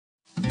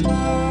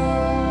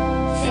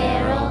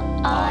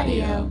Feral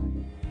Audio.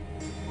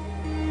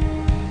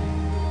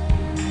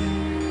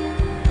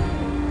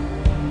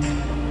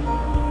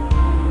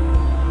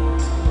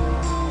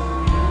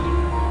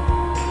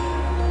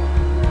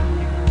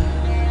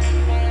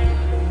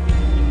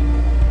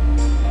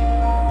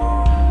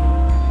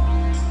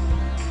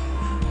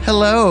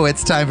 Hello,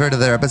 it's time for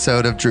another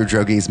episode of Drew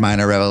Drogi's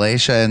Minor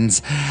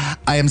Revelations.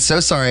 I am so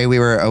sorry we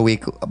were a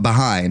week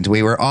behind.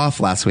 We were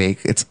off last week.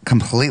 It's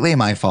completely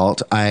my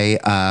fault.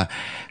 I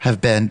have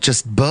been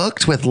just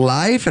booked with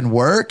life and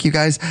work. You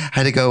guys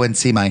had to go and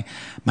see my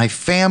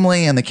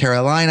family in the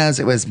Carolinas.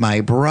 It was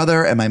my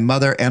brother and my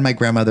mother and my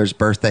grandmother's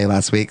birthday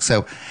last week.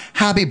 So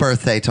happy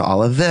birthday to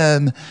all of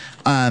them.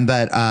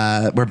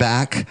 But we're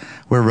back.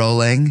 We're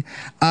rolling.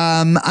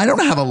 I don't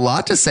have a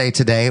lot to say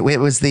today. It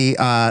was the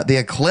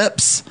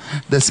eclipse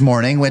this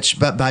morning,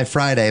 but by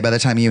Friday, by the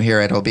time you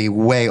hear it, it'll be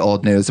way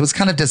old news. It was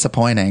kind of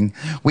disappointing.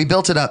 We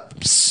built it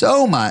up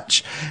so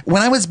much.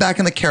 When I was back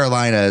in the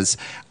Carolinas,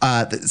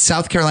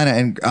 South Carolina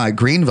and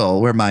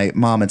Greenville, where my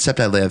mom and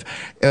stepdad live,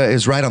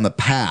 is right on the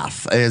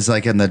path. It is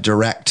like in the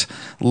direct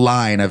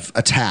line of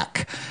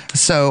attack.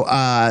 So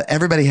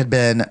everybody had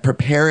been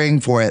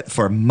preparing for it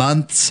for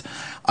months.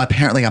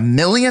 Apparently 1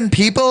 million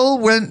people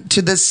went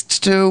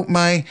to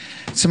my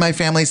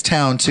family's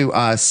town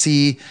to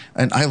see,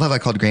 and I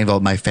called Greenville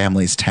my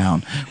family's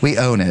town. We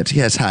own it.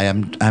 Yes, hi,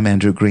 I'm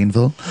Andrew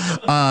Greenville.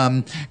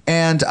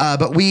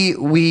 But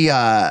we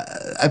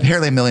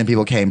apparently 1 million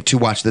people came to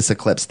watch this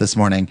eclipse this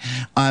morning.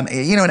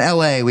 In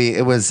LA,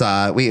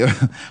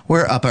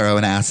 we're up our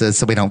own asses,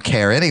 so we don't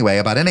care anyway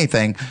about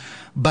anything.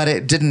 But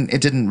it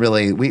didn't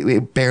really, we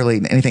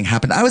barely anything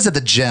happened. I was at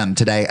the gym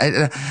today.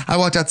 I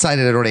walked outside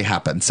and it had already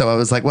happened. So I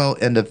was like, well,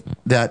 end of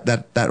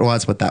that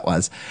was what that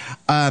was.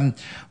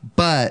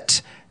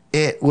 But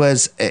it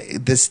was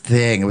this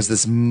thing. It was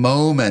this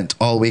moment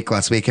all week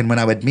last week. And when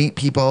I would meet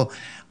people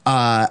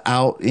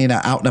out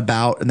and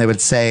about, and they would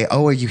say,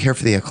 "Oh, are you here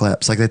for the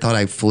eclipse?" Like they thought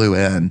I flew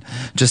in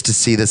just to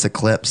see this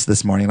eclipse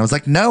this morning. And I was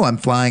like, "No, I'm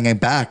flying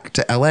back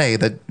to LA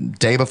the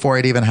day before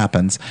it even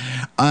happens."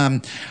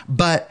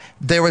 But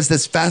there was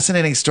this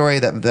fascinating story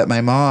that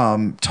my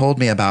mom told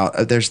me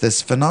about. There's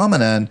this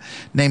phenomenon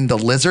named the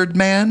lizard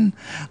man,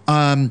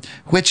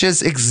 which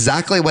is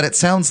exactly what it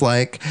sounds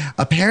like.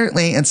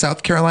 Apparently in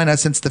South Carolina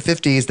since the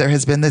 50s, there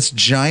has been this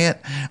giant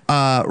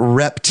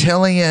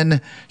reptilian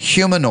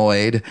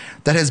humanoid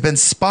that has been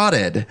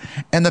spotted,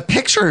 and the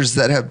pictures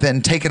that have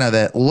been taken of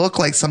it look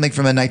like something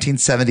from a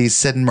 1970s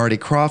Sid and Marty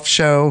Krofft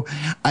show.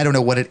 I don't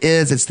know what it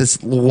is. It's this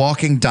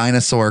walking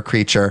dinosaur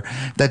creature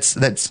that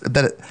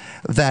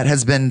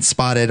has been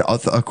spotted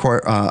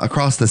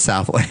across the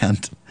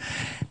Southland,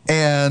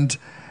 and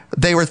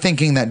they were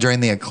thinking that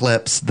during the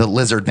eclipse, the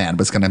lizard man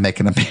was going to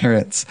make an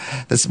appearance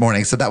this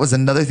morning. So that was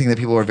another thing that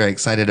people were very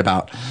excited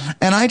about.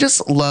 And I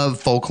just love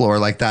folklore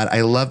like that.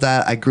 I love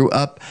that. I grew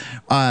up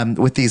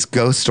with these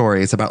ghost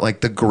stories about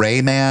like the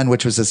Gray Man,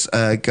 which was this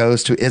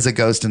ghost who is a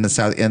ghost in the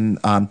South,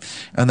 on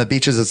the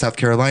beaches of South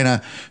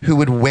Carolina, who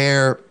would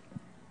wear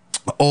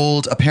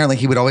apparently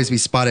he would always be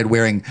spotted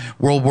wearing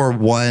World War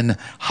I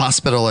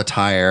hospital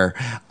attire,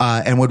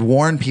 and would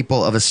warn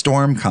people of a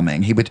storm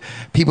coming. They would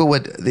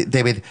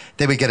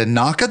get a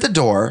knock at the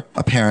door,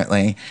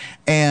 apparently,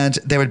 and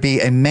there would be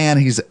a man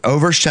who's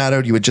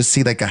overshadowed. You would just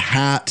see like a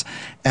hat,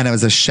 and it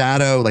was a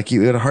shadow, like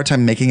you had a hard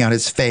time making out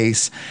his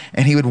face,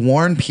 and he would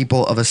warn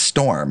people of a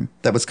storm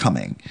that was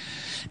coming.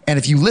 And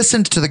if you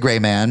listened to the Gray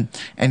Man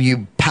and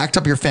you packed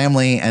up your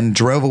family and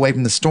drove away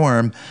from the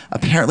storm,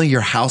 apparently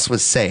your house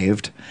was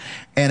saved.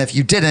 And if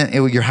you didn't,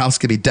 your house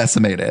could be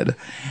decimated.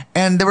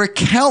 And there were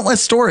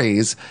countless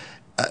stories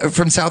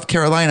from South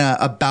Carolina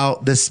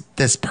about this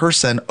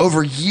person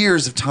over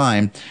years of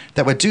time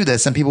that would do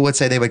this, and people would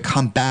say they would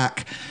come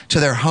back to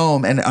their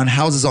home, and on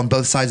houses on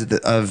both sides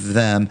of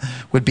them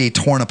would be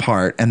torn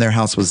apart, and their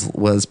house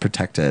was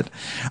protected.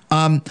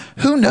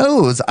 Who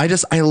knows?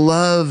 I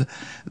love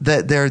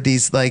that there are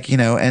these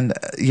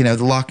the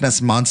Loch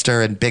Ness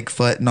Monster and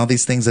Bigfoot and all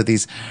these things, that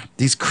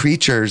these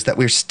creatures that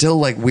we're still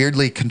like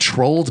weirdly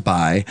controlled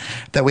by,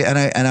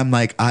 I'm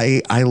like,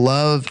 I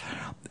love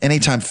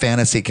anytime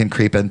fantasy can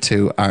creep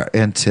into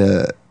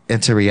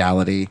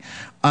reality.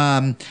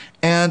 And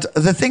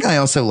the thing I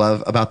also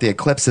love about the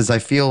eclipse is I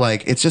feel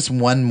like it's just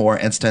one more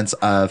instance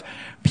of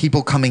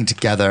people coming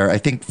together. I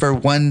think for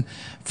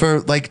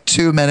like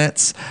 2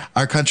 minutes,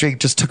 our country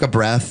just took a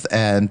breath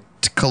and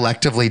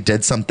collectively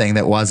did something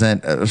that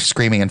wasn't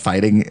screaming and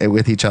fighting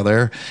with each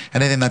other.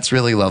 And I think that's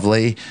really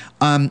lovely.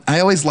 I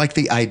always like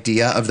the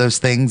idea of those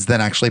things than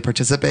actually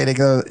participating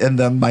in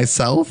them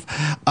myself,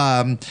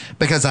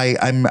 because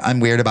I'm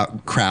weird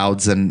about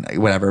crowds and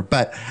whatever.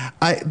 But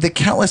the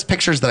countless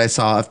pictures that I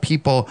saw of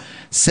people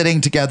sitting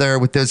together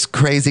with those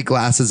crazy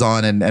glasses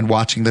on and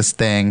watching this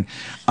thing,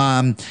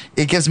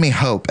 it gives me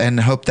hope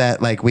that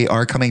like we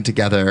are coming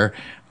together.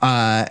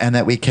 And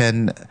that we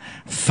can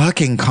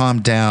fucking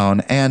calm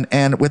down and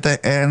in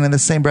the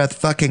same breath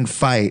fucking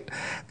fight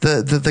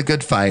the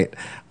good fight.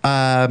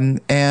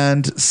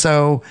 And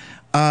so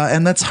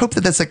And let's hope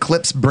that this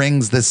eclipse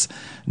brings this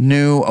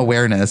new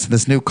awareness,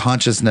 this new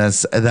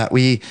consciousness that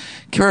we're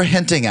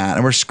hinting at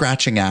and we're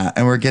scratching at,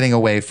 and we're getting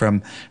away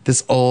from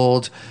this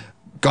old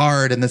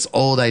guard and this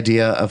old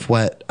idea of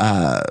what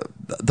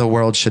the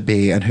world should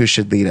be and who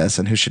should lead us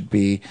and who should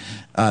be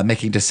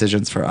making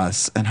decisions for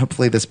us. And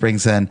hopefully this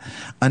brings in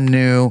a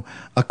new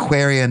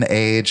Aquarian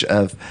age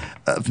of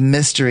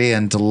mystery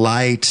and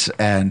delight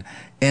and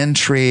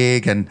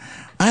intrigue and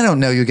I don't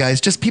know, you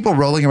guys, just people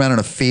rolling around in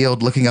a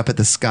field looking up at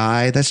the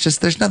sky.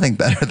 There's nothing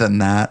better than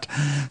that.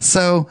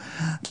 So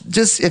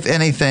just, if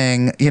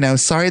anything,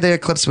 sorry the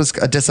eclipse was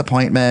a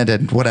disappointment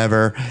and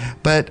whatever.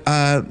 But,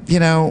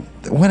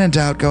 when in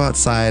doubt, go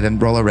outside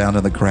and roll around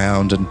on the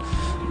ground and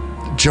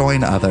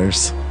join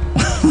others.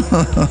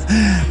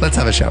 Let's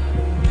have a show.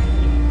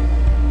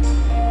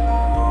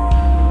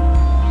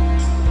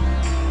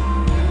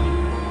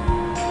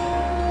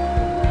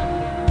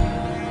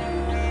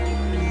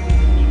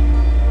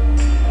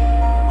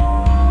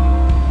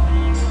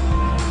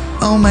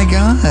 Oh my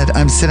God.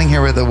 I'm sitting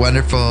here with the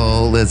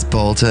wonderful Liz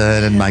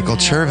Bolton and Michael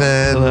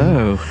Chervin.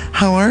 Hello.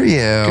 How are you?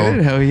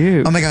 Good. How are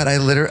you? Oh my God.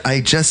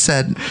 I just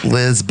said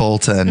Liz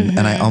Bolton and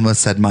I almost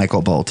said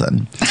Michael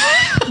Bolton.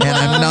 And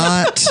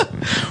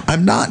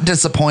I'm not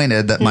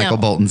disappointed that Michael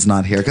Bolton's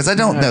not here because I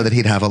don't know that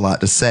he'd have a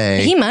lot to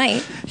say. He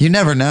might. You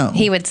never know.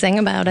 He would sing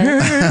about it.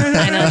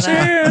 I know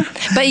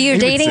that. But you're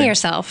dating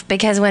yourself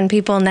because when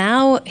people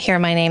now hear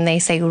my name, they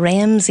say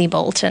Ramsay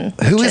Bolton.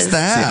 Who is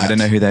that? I don't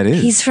know who that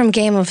is. He's from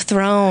Game of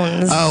Thrones.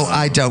 Oh,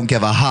 I don't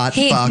give a hot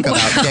fuck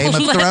about Game of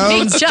Let me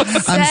Thrones.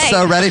 just I'm say.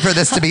 so ready for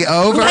this to be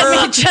over.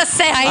 Let me just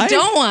say, I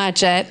don't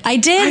watch it. I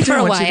did for a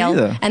don't watch it while,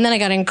 either. and then I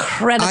got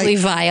incredibly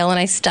vile, and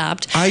I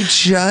stopped.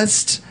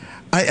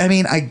 I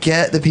mean, I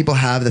get that people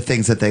have the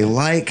things that they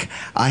like.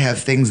 I have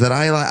things that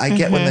I like. I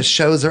get when the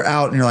shows are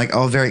out and you're like,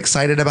 oh, very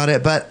excited about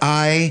it. But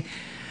I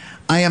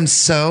am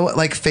so,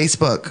 like,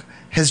 Facebook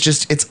has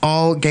just, it's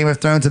all Game of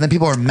Thrones. And then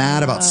people are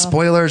mad about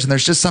spoilers. And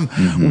there's just some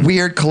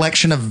weird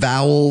collection of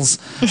vowels,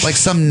 like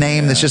some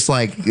name that's just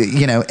like,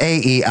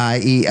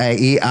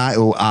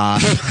 A-E-I-E-A-E-I-O-A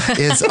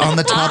is on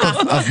the top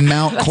of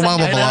Mount blah,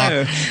 blah, blah.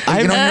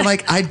 You're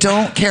like, I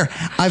don't care.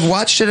 I've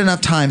watched it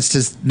enough times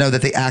to know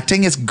that the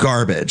acting is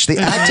garbage. The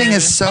acting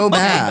is so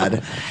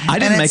bad. I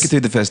didn't make it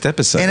through the first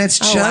episode. And it's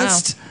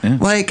just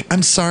like,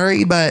 I'm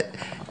sorry, but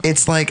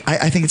it's like,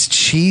 I think it's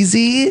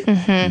cheesy.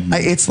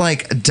 It's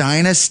like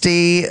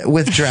Dynasty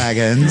with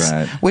dragons,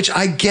 Right. which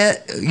I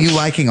get you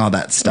liking all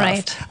that stuff.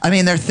 Right. I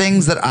mean, there are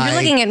things that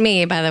You're looking at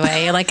me, by the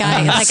way.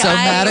 I'm so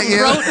mad at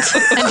you.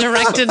 wrote and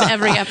directed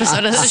every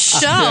episode of the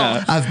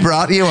show. I've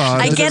brought you on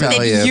I to get tell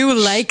that you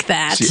like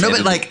that. No,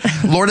 but like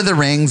Lord of the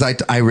Rings,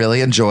 I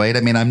really enjoyed.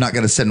 I mean, I'm not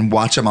going to sit and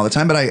watch them all the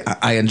time, but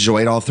I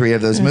enjoyed all three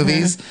of those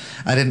movies.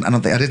 I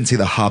didn't see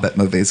the Hobbit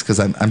movies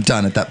because I'm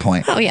done at that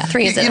point. Oh yeah,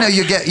 3 is You know,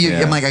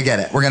 enough. I'm like, I get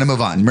it. We're going to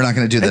move on. We're not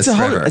going to do this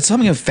forever. It's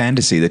something of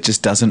fantasy that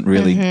just doesn't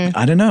really,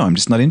 I don't know, I'm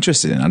just not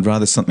interested in. I'd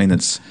rather something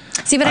that's...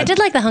 See, but I did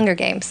like the Hunger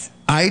Games.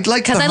 I'd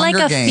like Because the I like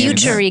Hunger a Games.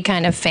 future-y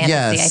kind of fantasy,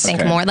 Yes. I think,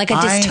 Okay. more. Like a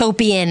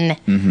dystopian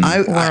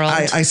world.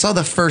 I saw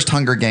the first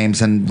Hunger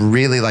Games and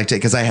really liked it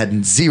because I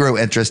had zero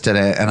interest in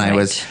it, and I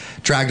was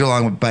dragged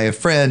along by a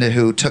friend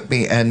who took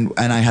me, and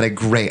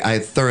I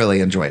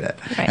thoroughly enjoyed it.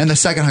 Right. And the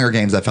second Hunger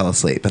Games, I fell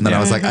asleep, and then I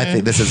was like, I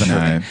think this isn't No,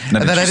 movie. no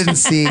And then I interest. didn't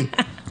see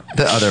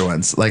the other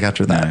ones like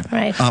after that.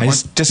 Right. I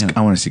want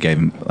to see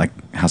Game like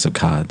House of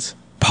Cards.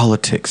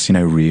 Politics,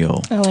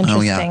 real. Oh, interesting.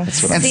 Oh yeah, and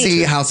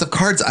see House of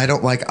Cards, I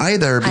don't like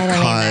either I don't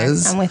either.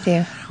 because I'm with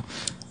you.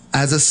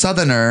 as a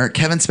Southerner,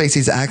 Kevin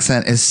Spacey's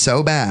accent is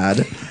so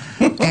bad.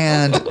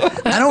 And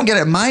I don't get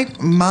it. My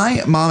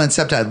mom and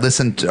stepdad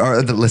listen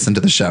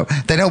to the show.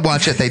 They don't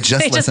watch it. They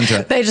just listen to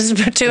it. They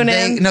just tune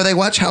in. No, they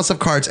watch House of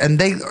Cards, and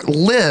they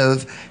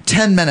live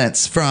 10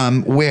 minutes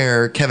from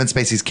where Kevin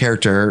Spacey's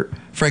character,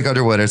 Frank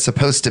Underwood, is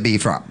supposed to be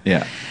from.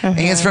 Yeah. And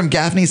he's from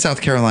Gaffney, South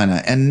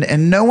Carolina.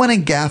 And no one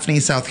in Gaffney,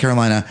 South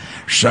Carolina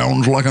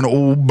sounds like an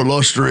old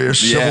blustery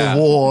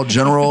Civil War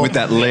general. With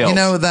that lilt. You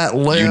know, that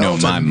lilt. You know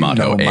my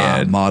motto, my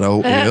Ed. motto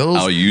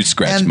is. Oh, you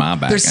scratch And my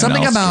back There's and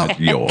something I'll about scratch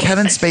yours.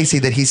 Kevin Spacey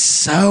that he's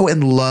so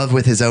in love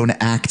with his own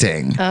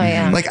acting. Oh,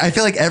 yeah. Like, I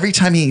feel like every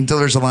time he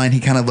delivers a line,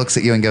 he kind of looks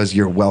at you and goes,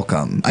 "You're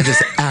welcome." I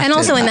just acted And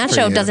also in that for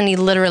show, you. doesn't he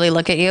literally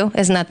look at you?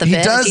 Isn't that the He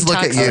bit? does look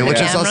at talks you, to the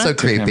which is camera? also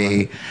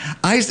creepy.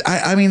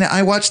 I mean,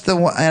 I watched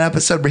an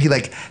episode where he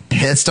like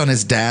pissed on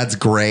his dad's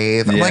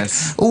grave. I'm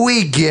Yes. like,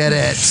 we get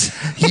it.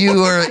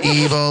 You are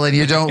evil and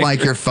you don't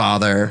like your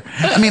father.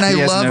 I mean, I He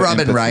has love no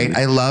Robin empathy. Wright.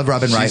 I love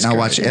Robin Wright, She's and I'll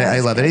great. watch it.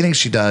 I love anything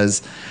she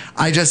does.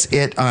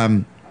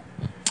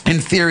 In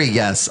theory,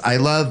 yes, I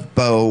love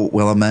Beau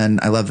Willimon.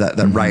 I love that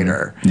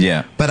writer.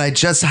 Yeah. But I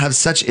just have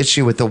such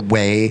issue with the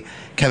way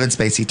Kevin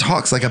Spacey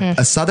talks, like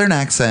a Southern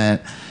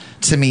accent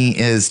to me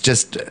is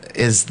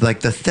like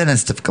the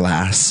thinnest of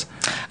glass.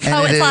 And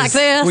Oh, it's like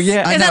this. Well,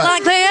 yeah, I Is it know.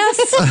 like this?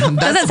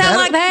 Does it sound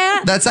like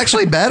that? That's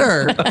actually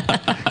better.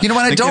 You know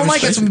what I don't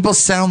like is when people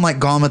sound like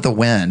Gone with the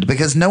Wind,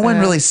 because no one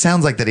really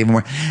sounds like that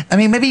anymore. I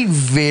mean, maybe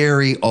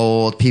very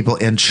old people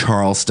in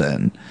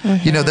Charleston.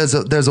 You know,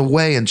 there's a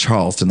way in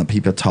Charleston that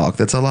people talk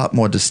that's a lot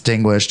more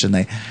distinguished, and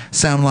they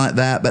sound like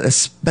that.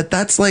 But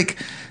that's like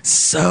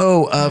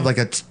so of like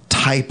a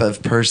type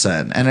of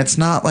person, and it's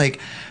not like.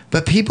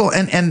 But people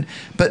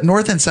but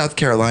North and South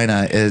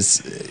Carolina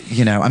is,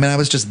 you know, I mean, I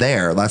was just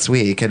there last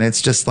week, and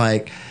it's just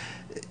like,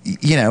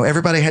 you know,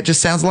 everybody just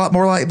sounds a lot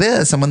more like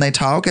this, and when they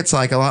talk, it's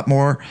like a lot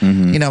more,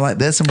 you know, like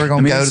this. And we're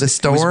going to go to the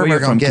store. We're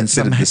going to get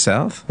some. The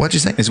South. What'd you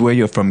say? Is where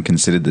you're from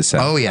considered the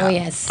South? Oh yeah. Oh,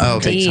 yes,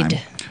 big indeed.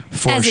 time.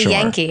 For As sure. a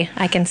Yankee,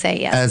 I can say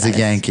yes. As a that is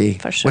Yankee,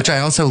 for sure. which I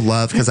also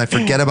love because I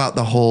forget about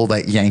the whole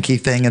like Yankee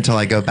thing until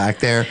I go back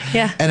there.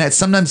 Yeah. And it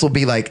sometimes will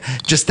be like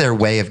just their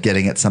way of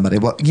getting at somebody.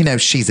 Well, you know,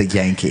 she's a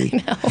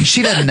Yankee.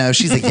 She doesn't know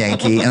she's a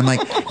Yankee. And I'm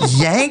like,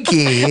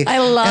 Yankee. I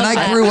love And I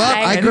that. grew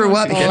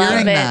up love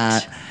hearing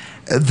it.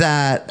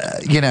 that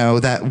you know,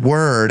 that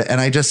word, and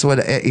I just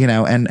would, you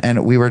know,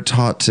 and we were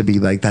taught to be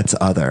like, that's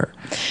other.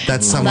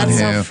 That's someone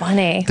That's who so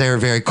funny. they're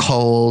very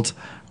cold.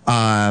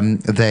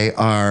 They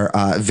are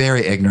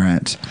very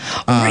ignorant.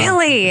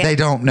 Really? They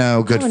don't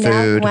know good Oh, now-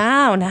 food.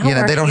 wow, now you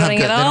know, we're they don't have feeling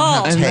good. it They don't have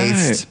all. I know.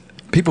 taste.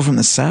 People from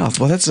the South.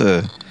 Well, that's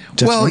a.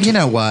 Well, judgmental. you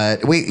know what?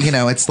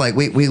 It's like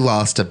we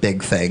lost a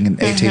big thing in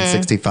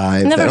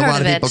 1865. Never that a heard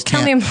lot of of it. people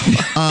Tell can't.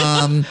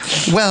 me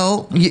more.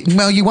 Well,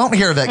 you won't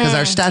hear of it because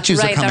our statues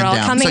Right, are they're coming all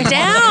down. coming so you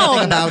down. won't know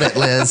anything about it,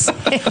 Liz.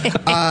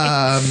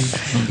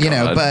 You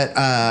know, but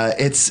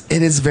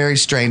it is very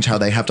strange how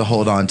they have to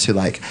hold on to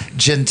like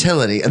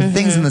gentility and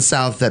things in the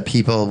South that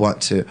people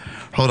want to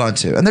hold on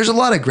to. And there's a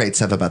lot of great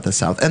stuff about the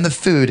South, and the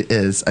food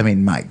is, I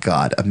mean, my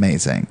God,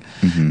 amazing.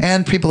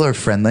 And people are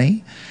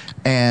friendly.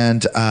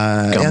 And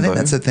I think Gumbo.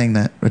 that's the thing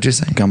that, what'd you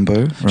say?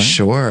 Gumbo, right?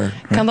 Sure.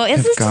 Gumbo.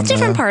 Is this a Gumbo.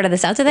 different part of the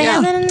South? Do they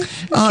have it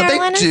in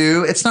Carolina? They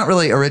do. It's not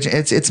really original.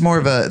 It's more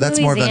of a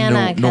more of a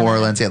Louisiana New kinda.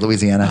 Orleans,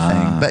 Louisiana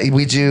thing. But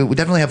we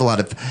definitely have a lot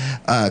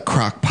of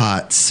crock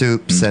pot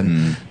soups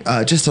and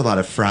just a lot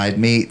of fried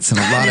meats and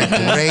a lot of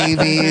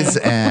gravies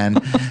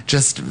and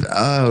just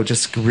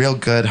real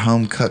good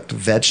home cooked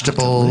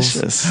vegetables.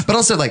 Delicious. But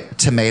also like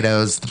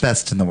tomatoes, the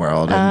best in the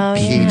world. Oh, And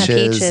yeah,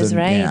 peaches. peaches, and,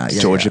 right. Yeah,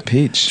 Georgia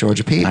peach.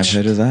 Georgia peach. I've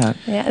heard of that.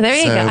 Yeah, there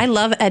you So- go. I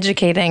love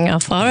educating a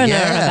foreigner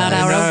Yeah, about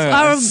I know.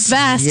 our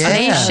vast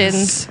Yes.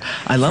 nations.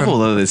 I love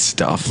all of this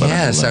stuff. that I'm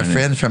Yes, our learning.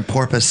 friend from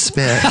Porpoise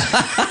Spit.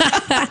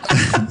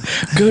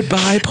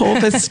 Goodbye,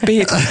 Porpoise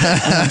Spit.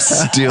 I'm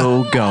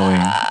still going.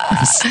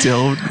 I'm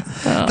still.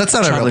 That's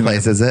not a real Traveling-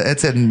 place, is it?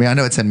 It's in. I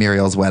know it's in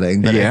Muriel's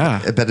wedding, but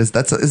Yeah. is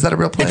that a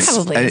real place?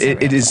 Probably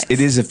It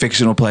is a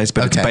fictional place,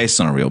 but Okay. it's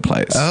based on a real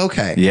place.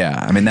 Okay.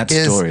 Yeah, I mean that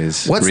story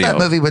is what's real. that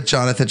movie with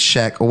Jonathan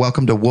Sheck?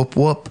 Welcome to Whoop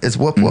Whoop. Is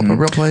Whoop Whoop a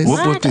real place? Whoop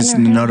What? whoop is I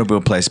never heard not a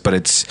real place, but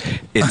it's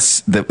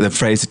the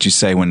phrase that you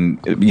say when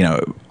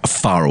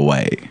far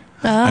away.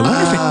 I wonder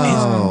if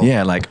it is.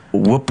 Yeah, like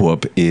whoop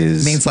whoop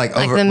is Means like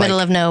Like over the middle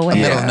of nowhere.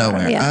 Middle of Yeah.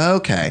 nowhere. Yeah.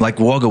 Okay. like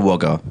Wagga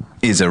Wagga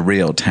is a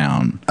real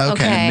town. okay.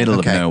 Okay. Middle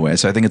Okay. of nowhere.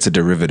 So I think it's a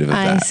derivative of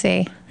I that.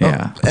 see.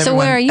 Yeah. So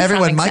where are you from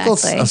Everyone,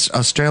 Michael's exactly?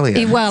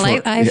 Australian. Well,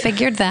 I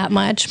figured that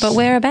much, but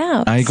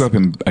whereabouts? I grew up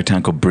in a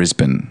town called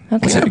Brisbane.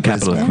 Okay. It's the Yeah,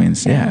 capital of Brisbane.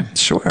 Queens. Yeah.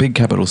 Sure. Big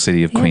capital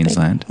city of Yeah,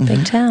 Queensland.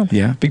 Big town.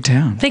 Yeah, big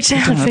town. Big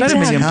town. Big About a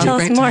town. million Tell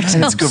people. us more. And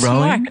Tell It's us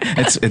growing. more.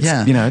 It's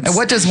Yeah. it's, And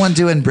what does one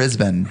do in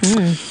Brisbane?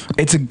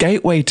 it's a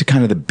gateway to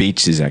kind of the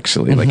beaches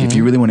actually. Like if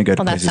you really want to go to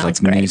Well, that places like sounds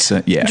great.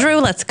 Noosa, yeah. Drew,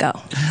 let's go.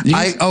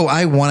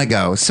 I want to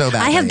go so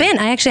badly. I have been.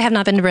 I actually have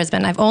not been to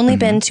Brisbane. I've only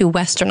been to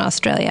Western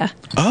Australia.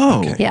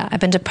 Oh. Yeah, I've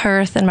been to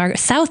Perth and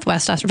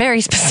Southwest Australia.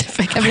 Very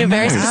specific. I mean, a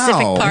very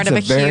specific Wow. part It's of a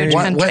a very- huge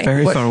What- country.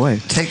 very far away.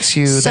 Takes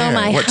you So there?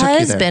 my What took you there?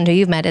 husband, who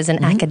you've met, is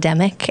an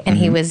academic, and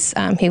he was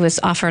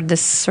offered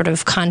this sort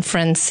of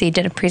conference. He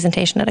did a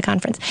presentation at a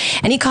conference,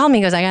 and he called me.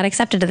 He goes, "I got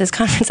accepted to this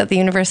conference at the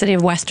University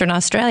of Western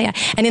Australia."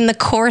 And in the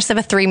course of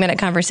a 3-minute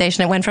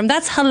conversation, it went from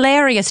 "That's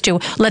hilarious" to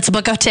 "Let's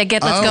book a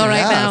ticket. Let's go right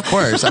yeah, now." Of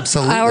course,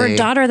 absolutely. Our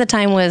daughter at the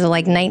time was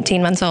like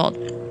 19 months old.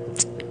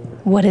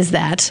 What is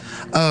that?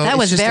 Oh, That it's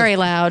was just very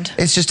loud.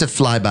 It's just a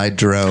flyby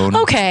drone.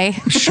 Okay.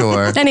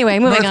 Sure. Anyway,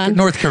 moving on.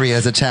 North Korea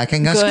is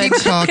attacking us. Good.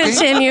 Keep talking.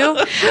 Continue.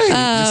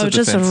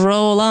 Just defense.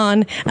 roll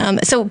on.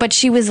 But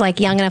she was like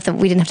young enough that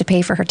we didn't have to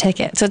pay for her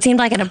ticket. So it seemed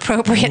like an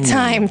appropriate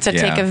time to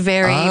yeah. take a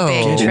very Oh.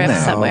 big Get in trip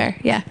there. somewhere.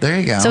 Yeah. There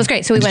you go. So it was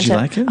great. So we Did went you to.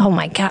 like it? Oh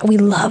my God, we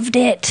loved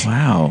it.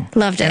 Wow.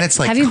 Loved it. And it's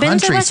like have you been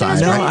to Western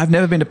countryside, No, Australia? I've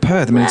never been to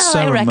Perth. I mean, it's Well, so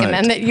I remote.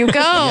 recommend that you go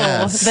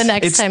Yes. the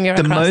next It's time you're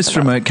the across most the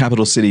world. remote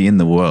capital city in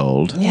the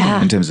world.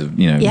 Yeah. In terms of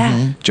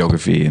Yeah.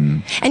 geography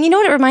and And you know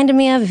what it reminded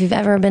me of? If you've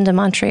ever been to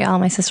Montreal,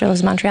 my sister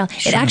lives in Montreal.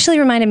 It actually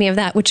reminded me of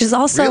that, which is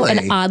also Really?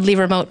 an oddly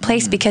remote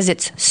place because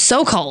it's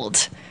so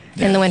cold.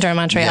 in the winter in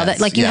Montreal. Yes, That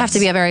like you have yes. to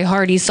be a very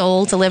hardy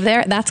soul to live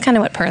there. That's kind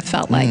of what Perth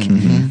felt like.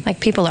 Like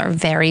people are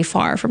very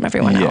far from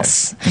everyone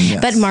Yes. else.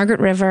 Yes. But Margaret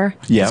River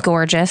Yep. is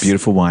gorgeous.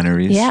 Beautiful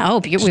wineries. Yeah. Oh,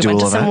 Did you we do went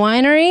to all some that?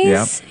 wineries.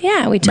 Yep.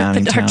 Yeah, we took our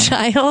Mountingtown.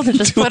 child and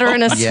just put her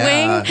in a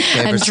Yeah, swing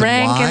gave her and some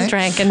drank wine. and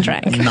drank and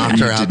drank. Knocked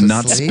her out Did to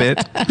not sleep.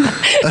 spit.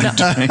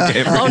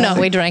 Oh no,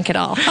 we drank it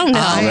all. Oh no,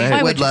 I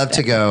why would you love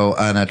to go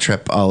on a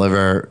trip all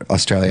over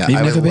Australia. You've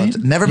I would never love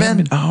been? to- Never You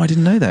haven't been. Oh, I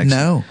didn't know that. actually.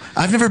 No,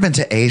 I've never been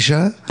to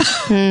Asia,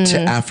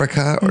 to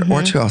Africa,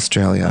 or to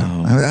Australia.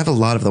 I have a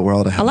lot of the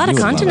world ahead. A lot of of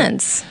me.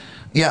 continents.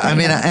 Yeah, I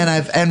mean,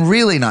 and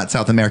really not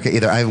South America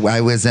either. I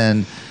was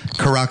in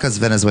Caracas,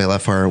 Venezuela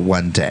for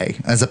one day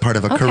as a part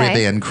of a Okay.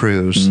 Caribbean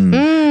cruise.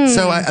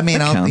 So I mean,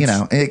 That you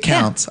counts. know, it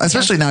counts.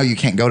 Especially now you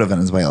can't go to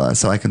Venezuela,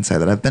 so I can say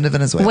that I've been to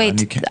Venezuela. and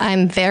you Wait, can't.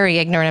 I'm very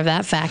ignorant of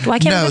that fact. Why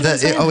can't No, we go to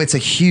Venezuela? it's a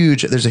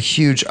huge. There's a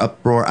huge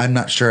uproar. I'm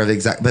not sure of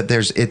exact, but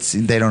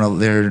they don't know.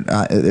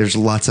 There's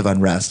lots of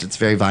unrest. It's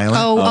very violent.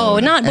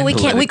 Not. But And we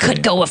can't. We politically.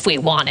 could go if we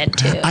wanted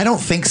to. I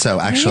don't think so.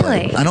 Actually,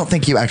 Really? I don't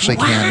think you actually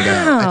can go.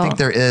 I Wow. think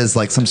there is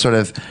like some sort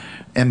of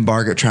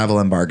travel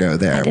embargo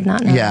there. I did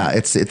not know Yeah, that.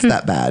 it's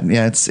that bad.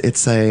 Yeah, it's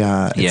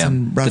Yeah.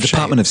 in rough The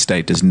Department shape. of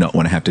State does not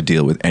want to have to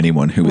deal with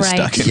anyone who is Right.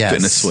 stuck in Yes.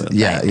 Venezuela.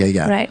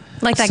 Yeah. Right.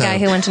 Like that So- guy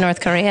who went to North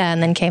Korea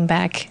and then came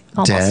back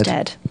almost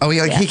dead. Oh,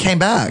 yeah, he came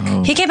back.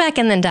 He came back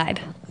and then died.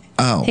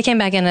 Oh. He came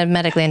back in a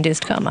medically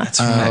induced coma.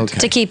 right. Okay.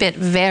 To keep it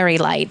very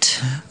light.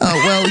 Oh,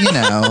 well, you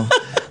know.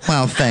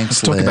 Well,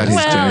 thanks. talk Liz. about his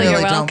Well, journey. you're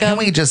Really, welcome. Can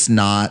we just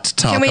not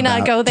talk? Can we not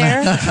about- go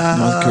there?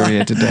 North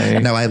Korea today.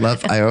 No, I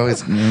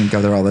always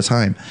go there all the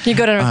time. You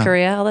go to North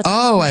Korea all the time?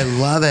 Oh, I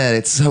love it.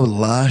 It's so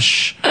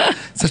lush.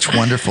 Such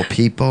wonderful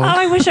people. Oh,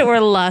 I wish it were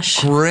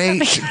lush.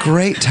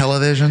 Great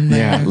television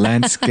there. Yeah,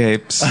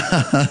 landscapes.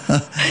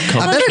 I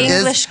bet it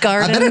English is.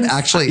 I bet it gardens.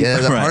 actually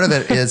is. A part of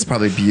it is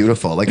probably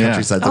beautiful, like Yeah.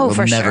 countryside that Oh, we'll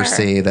for never sure.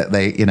 see. That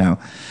they,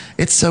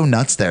 it's so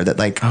nuts there that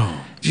like.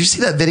 Did you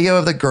see that video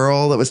of the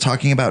girl that was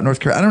talking about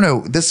North Korea? I don't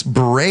know. This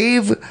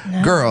brave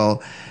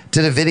girl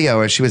did a video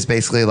where she was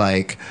basically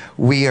like,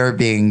 "We are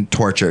being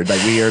tortured.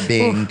 Like we are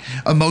being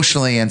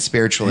emotionally and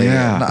spiritually,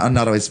 Yeah.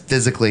 not always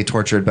physically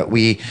tortured, but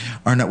we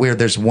are not.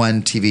 There's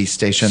one TV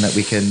station that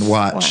we can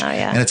watch, Wow,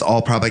 yeah. and it's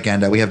all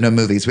propaganda. We have no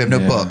movies. We have no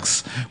Yeah.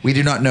 books. We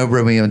do not know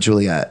Romeo and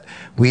Juliet.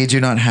 We do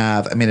not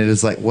have. I mean, it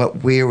is like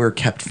what we were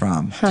kept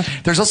from.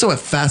 There's also a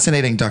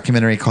fascinating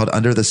documentary called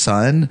Under the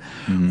Sun,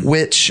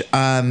 which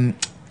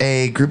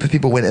a group of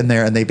people went in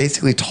there and they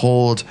basically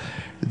told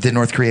the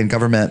North Korean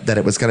government that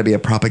it was going to be a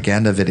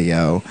propaganda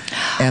video,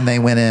 and they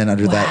went in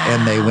under that,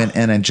 and they went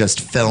in and just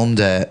filmed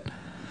it.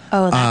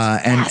 Oh,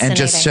 that's And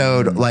just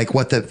fascinating. showed like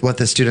what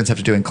the students have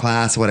to do in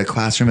class, what a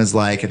classroom is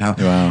like, and how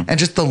Wow. and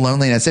just the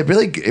loneliness. It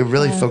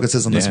really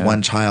focuses on this Yeah.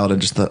 one child and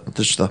just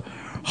the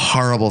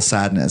horrible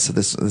sadness of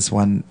this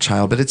one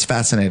child. But it's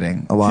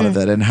fascinating, a lot of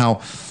it, and how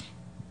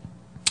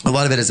a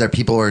lot of it is that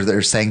people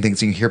they're saying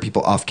things. You can hear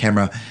people off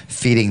camera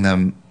feeding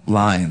them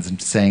lines and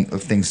saying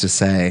things to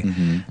say,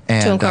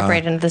 and to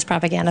incorporate into this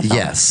propaganda film.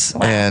 Yes,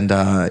 Wow. and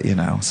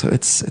so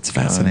it's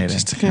fascinating.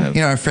 just to kind of-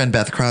 our friend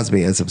Beth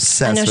Crosby is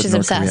obsessed. I know with she's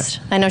North obsessed.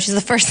 Korea. I know she's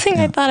the first thing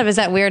I thought of. Is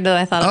that weird that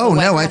I thought of Oh, the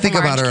white no, girl I think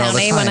from about her Orange all the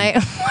County when I Our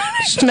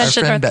mentioned friend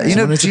North Beth,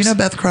 Korea. do you know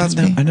Beth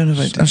Crosby? I don't know if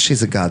I do. Oh,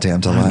 she's a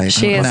goddamn delight.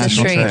 She is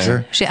National a treat.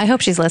 treasure. I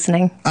hope she's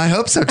listening. I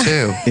hope so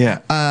too. Yeah.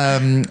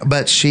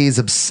 But she's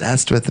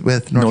obsessed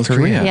with North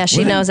Korea. Yeah, she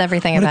What a- knows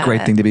everything what about a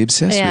great it. thing to be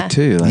obsessed Yeah. with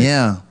too. Like,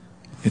 Yeah.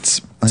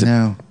 it's I an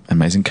know.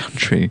 amazing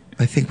country.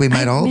 I think we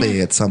might all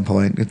be at some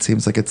point. It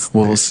seems like it's.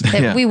 Well,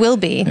 We will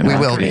be. we North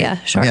will be.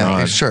 Korea, shortly.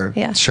 Yeah, sure.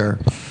 Yeah. Sure.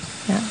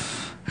 Yeah.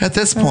 At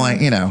this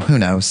point, who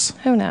knows?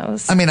 Who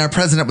knows? I mean, our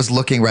president was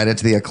looking right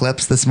into the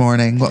eclipse this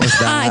morning. What was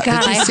that?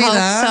 God, Did you I see hope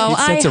that? so. It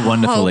sets a I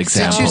wonderful hope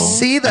example. Did you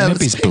see I hope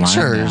those he's blind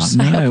pictures?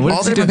 now. No, what all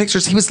is the he different doing?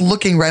 pictures. He was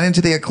looking right into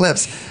the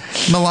eclipse.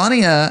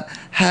 Melania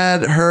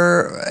had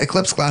her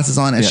eclipse glasses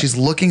on, and Yeah. she's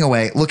looking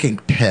away, looking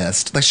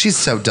pissed. Like she's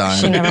so done.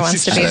 She never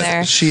wants to be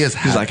there. She is.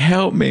 He's like,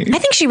 help me. I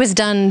think she was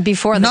done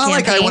before the Not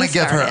like I campaign want to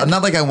give her. started.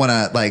 Not like I want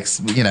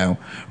to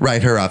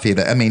write her off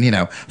either. I mean,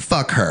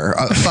 fuck her,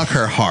 fuck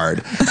her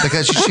hard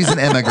because she's an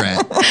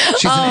immigrant.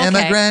 She's an okay.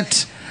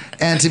 immigrant.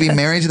 And to be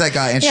married to that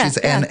guy, and Yeah, she's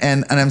yeah.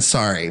 and I'm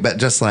sorry, but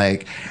just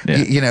like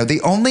Yeah. the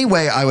only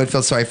way I would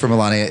feel sorry for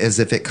Melania is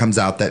if it comes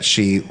out that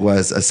she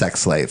was a sex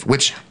slave,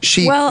 which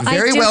she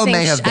very well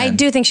may have been. I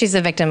do think she's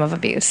a victim of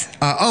abuse.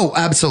 Oh,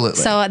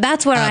 absolutely. So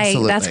that's where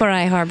Absolutely.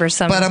 I harbor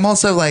some. But I'm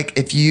also like,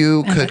 if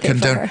you could Empathy for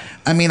condone, her.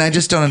 I mean, I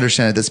just don't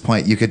understand at this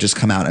point. You could just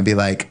come out and be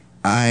like,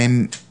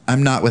 I'm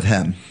not with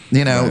him.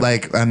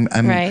 Like I'm.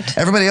 Right.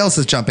 Everybody else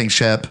is jumping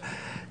ship.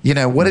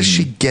 What is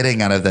she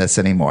getting out of this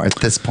anymore at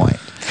this point?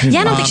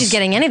 yeah, I don't think she's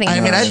getting anything. I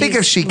mean, I She's think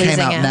if she came losing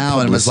out it. now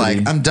and was like,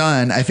 Publicity. I'm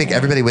done, I think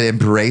everybody would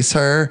embrace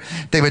her.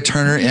 They would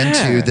turn her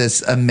into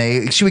this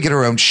amazing, she would get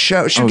her own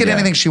show. She would get yeah.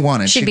 anything she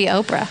wanted. She'd be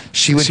Oprah.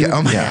 She would get,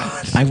 oh my Yeah.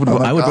 God. I would. Oh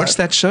my I would God. watch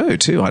that show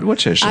too. I'd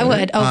watch her show. I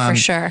would. Oh, for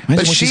sure. I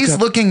But think she's she's got-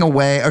 looking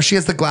away, or she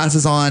has the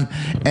glasses on,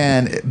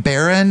 and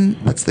Baron,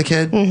 that's the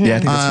kid, Yeah, I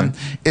think that's right.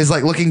 is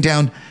like looking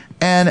down,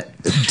 and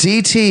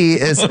DT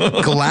is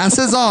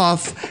glasses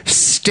off,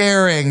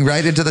 staring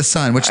right into the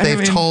sun, which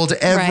they've told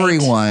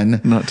everyone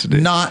Not to do.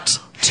 Not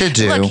to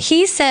do. Look,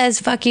 he says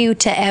 "fuck you"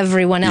 to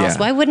everyone else. Yeah.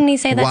 Why wouldn't he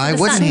say that? Why to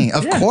the wouldn't sun? he?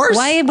 Of course.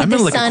 Why would the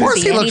sun? Of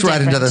course, be he looked any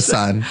right into the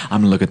different? sun.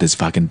 I'm gonna look at this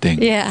fucking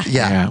thing. Yeah.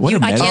 Yeah. What a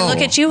I mess. can't look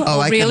at you. Oh,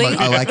 I really? can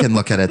look. Oh, I can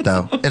look at it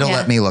though. It'll Yeah.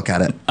 let me look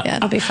at it. Yeah,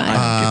 it'll be fine.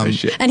 I don't give a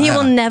shit. And he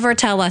will never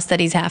tell us that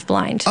he's half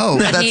blind. Oh,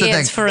 But that's he the thing.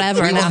 is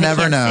forever. We now will he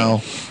never can't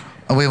know. see.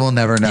 We will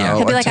never know. Yeah.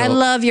 He'll be like, "I until-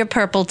 love your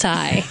purple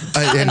tie."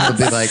 and he'll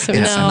be like, it's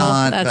No,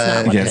 not. that's but,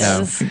 not what you it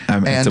know. is.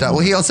 And well,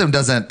 he also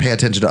doesn't pay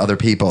attention to other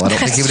people. I don't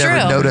think he would That's ever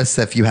true. notice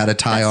if you had a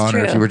tie That's on or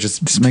if true. you were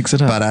just mix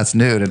it up. butt-ass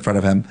nude in front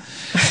of him.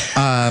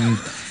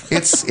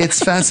 It's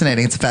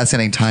fascinating. It's a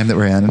fascinating time that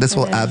we're in. And this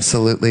will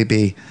absolutely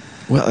be,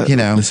 Well, you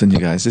know. listen, you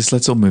guys,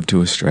 let's all move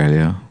to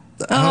Australia.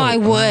 Oh, I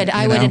would.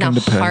 I would in a Come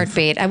to Perth.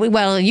 heartbeat.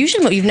 Well, you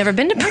should. You've never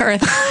been to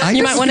Perth.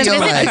 You just might want to feel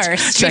visit like-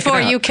 first Check it before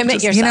out. you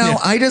commit You yourself. know,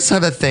 I just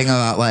have a thing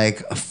about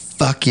like,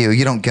 fuck you.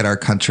 You don't get our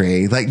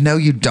country. Like, no,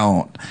 you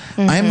don't.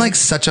 I'm like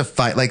such a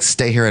fight, like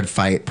stay here and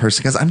fight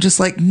person because I'm just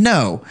like,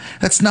 no,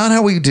 that's not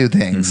how we do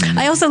things.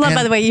 I also love,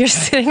 by the way, you're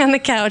sitting on the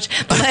couch,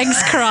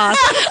 legs crossed.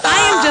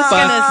 I am just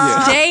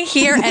gonna stay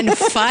here and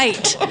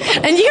fight,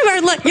 and you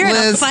are you're in a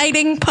Liz,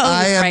 fighting pose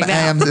I right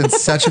now. am in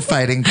such a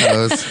fighting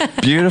pose.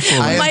 Beautiful.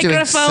 I am doing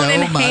Microphone so in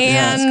much in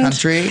hand. this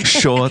country.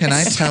 Shorts. Can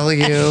I tell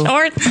you?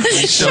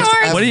 Shorts.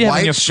 I have What do you have on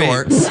white your feet?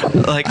 shorts.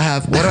 Like- I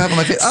have. What do I have on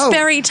my feet? Oh,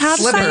 Sperry topsiders.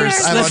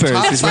 slippers. I have on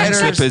Slippers. He's wearing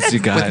topsiders slippers, you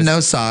guys. with no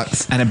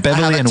socks. And a I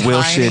Beverly have and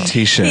Wilshire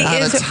t-shirt. He I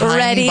have is a tiny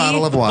ready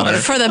bottle of water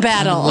for the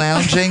battle. I'm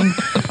lounging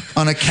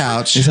on a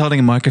couch. He's holding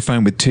a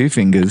microphone with 2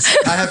 fingers.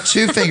 I have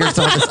 2 fingers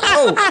to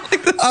hold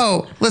this.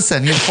 Oh,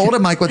 listen, you hold a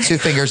mic with 2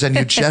 fingers and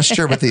you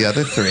gesture with the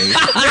other 3.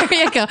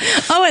 There you go.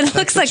 Oh, it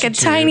looks like a what you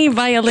do. tiny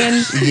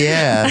violin.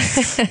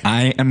 Yes.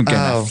 I am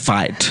gonna Oh.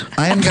 fight.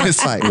 I am going to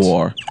This fight.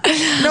 war.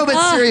 No,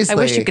 but seriously. I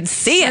wish you could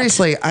see it.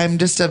 Seriously, I'm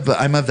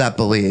of that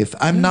belief.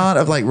 I'm not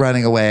of like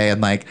running away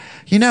and like,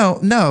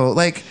 no,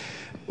 like,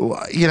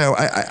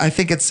 I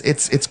think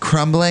it's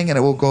crumbling and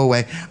it will go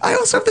away. I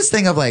also have this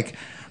thing of like,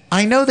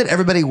 I know that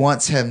everybody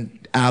wants him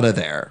out of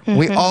there.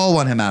 We all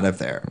want him out of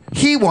there.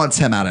 He wants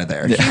him out of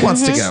there. He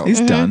wants to go.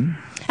 He's done.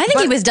 I think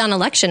But- he was done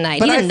election night.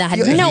 But He I didn't had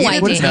feel- no he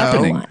idea didn't what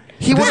know. he wanted.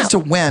 He wanted to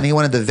win. He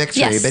wanted the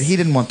victory, Yes. but he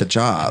didn't want the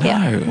job.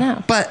 Yeah, No.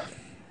 no. But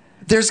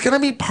there's going to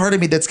be part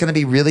of me that's going to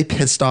be really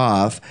pissed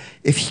off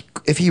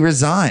if he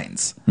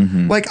resigns.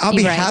 Like I'll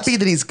be Right. happy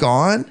that he's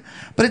gone,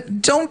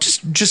 but don't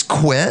just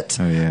quit.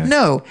 Oh, yeah.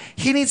 No,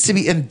 he needs to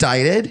be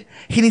indicted.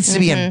 He needs to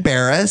be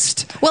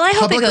embarrassed. Well, I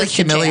hope he publicly goes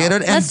to jail.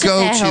 humiliated and Let's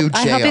go just- to jail.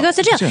 I hope he goes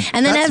to jail,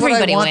 and then That's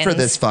everybody what I want wins. for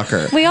this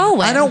fucker. We all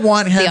win. I don't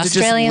want him The to just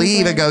Australians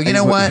leave and win. go, you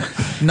know what?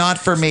 Not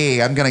for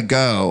me. I'm going to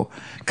go.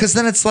 Because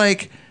then it's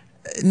like,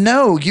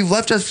 no, you've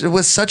left us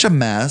with such a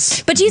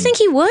mess. But do you think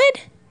he would?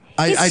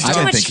 I He's don't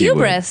too much think he would.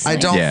 hubris. I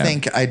don't Yeah.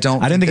 think. I don't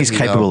think that he's he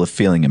capable will. of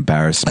feeling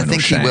embarrassment. I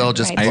think or he shame. will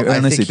just. Right. I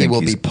honestly think he will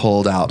he's- be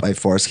pulled out by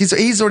force.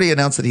 He's already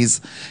announced that he's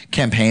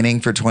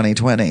campaigning for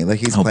 2020. Like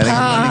he's planning on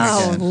Oh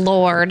running again.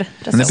 Lord!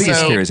 Just And the so biggest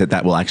So- fear is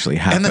that will actually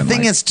happen. And the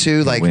thing is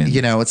too, like win.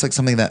 it's like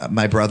something that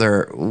my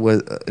brother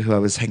was, who I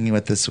was hanging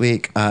with this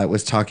week,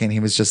 was talking. He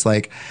was just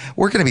like,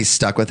 "We're going to be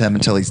stuck with him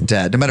until he's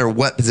dead, no matter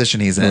what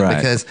position he's in, Right.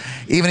 because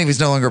even if he's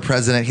no longer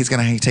president, he's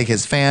going to take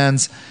his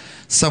fans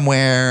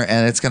somewhere,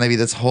 and it's going to be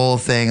this whole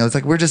thing." I was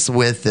like, "We're just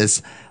with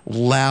this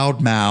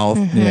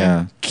loudmouth,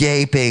 Yeah.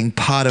 gaping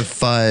pot of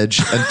fudge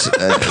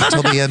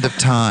until the end of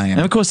time."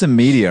 And of course, the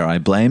media I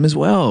blame as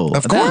well.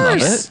 Of They love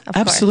course. it. Of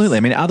Absolutely. I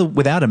mean,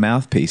 without a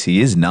mouthpiece,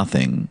 he is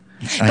nothing.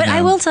 But I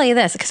know. will tell you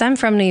this, because I'm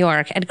from New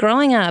York, and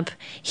growing up,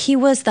 he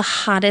was the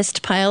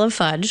hottest pile of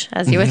fudge,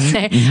 as you would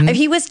say.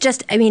 He was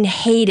just,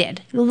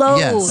 hated, loathed.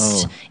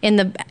 Yes.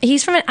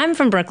 I'm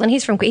from Brooklyn.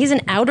 He's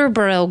an outer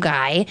borough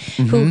guy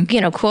who,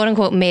 quote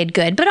unquote, made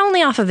good, but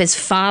only off of his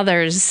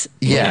father's,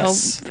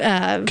 Yes.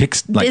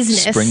 Kicks like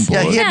business. springboard.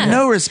 Yeah, he had Yeah.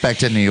 no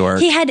respect in New York.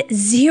 He had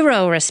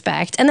zero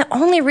respect. And the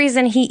only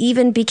reason he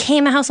even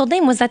became a household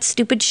name was that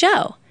stupid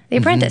show, The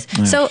Apprentice.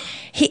 So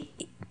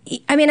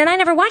and I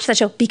never watched that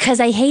show because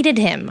I hated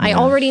him. I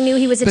already knew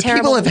he was a But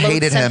terrible, people have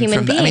hated loathsome him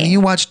human from. being.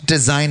 You watch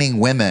Designing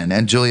Women,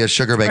 and Julia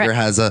Sugarbaker Right.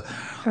 has a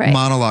Right.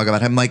 monologue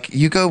about him. Like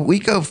we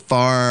go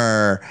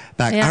far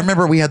back. Yeah. I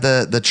remember we had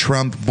the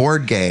Trump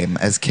board game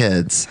as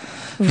kids.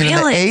 In the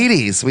Really?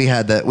 80s, we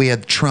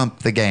had Trump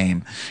the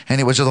game, and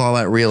it was just all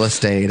about real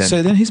estate. And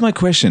So then here's my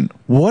question.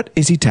 What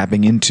is he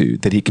tapping into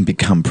that he can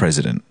become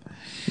president?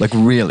 Like,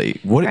 really?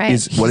 What Right.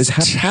 is happening?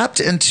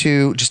 tapped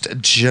into just a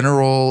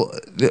general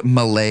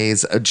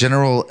malaise, a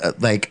general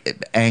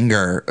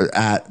anger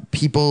at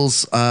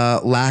people's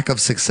lack of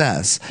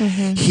success.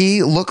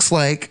 He looks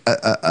like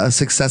a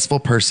successful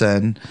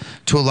person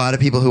to a lot of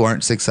people who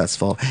aren't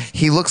successful.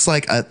 He looks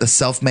like a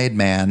self-made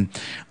man.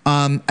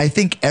 I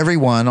think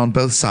everyone on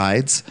both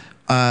sides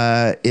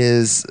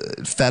is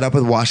fed up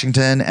with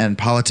Washington and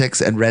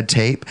politics and red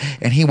tape.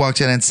 And he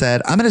walked in and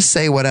said, "I'm going to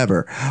say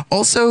whatever."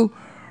 Also,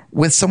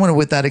 with someone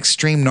with that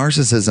extreme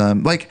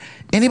narcissism, like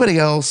anybody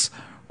else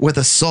with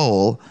a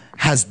soul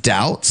has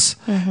doubts,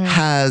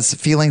 has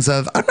feelings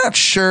of, I'm not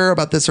sure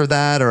about this or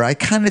that, or I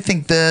kind of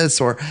think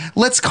this, or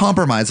let's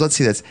compromise. Let's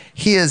see this.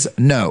 He is,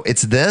 no,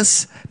 it's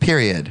this,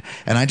 period.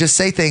 And I just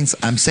say things,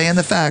 I'm saying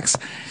the facts.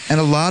 And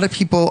a lot of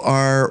people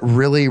are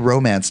really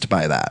romanced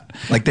by that.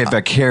 Like they're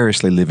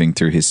vicariously living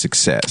through his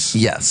success.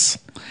 Yes.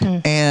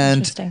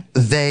 And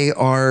they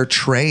are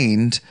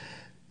trained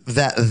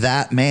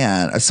that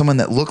man, someone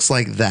that looks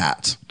like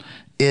that,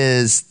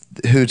 is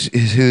who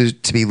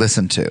to be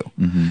listened to.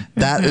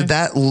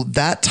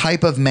 That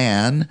type of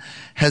man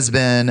has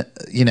been,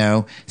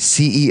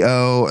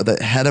 CEO or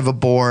the head of a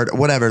board,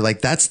 whatever.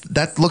 Like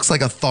that looks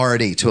like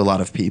authority to a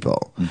lot of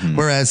people.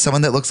 Whereas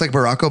someone that looks like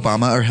Barack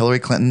Obama or Hillary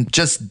Clinton,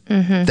 just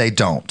they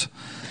don't.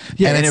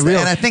 Yeah, and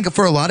I think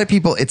for a lot of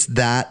people, it's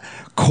that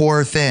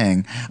core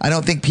thing. I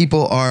don't think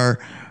people are,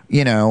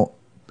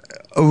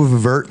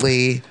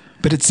 overtly.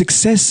 But it's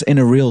success in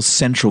a real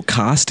central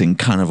casting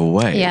kind of a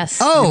way. Yes.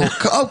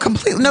 Oh,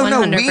 completely. No,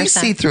 100%. we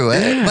see through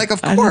it. Like,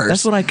 of course.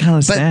 That's what I kind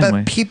of stand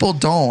But people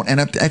don't. And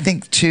I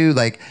think, too,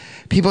 like,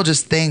 people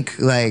just think,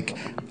 like,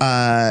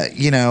 they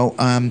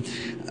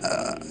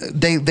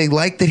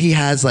like that he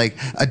has, like,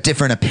 a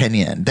different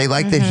opinion. They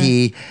like that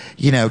he,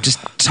 just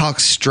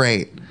talks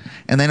straight.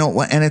 And they don't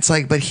want, and it's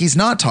like, but he's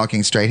not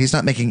talking straight. He's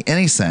not making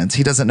any sense.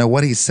 He doesn't know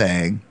what he's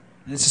saying.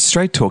 It's a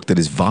straight talk that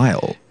is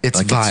vile.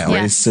 It's vile.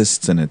 It's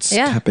racist, and it's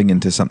tapping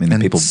into something that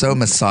people so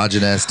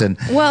misogynist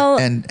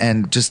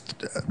and just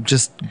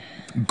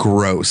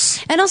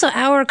gross. And also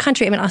our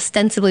country,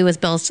 ostensibly was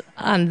built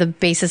on the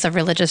basis of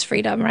religious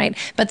freedom, right?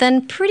 But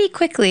then pretty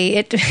quickly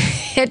it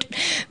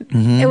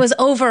was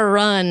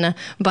overrun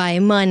by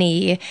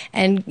money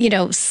and,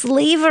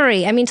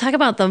 slavery. Talk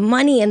about the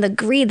money and the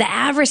greed, the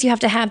avarice you have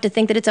to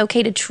think that it's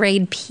okay to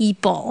trade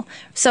people.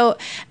 So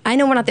I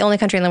know we're not the only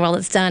country in the world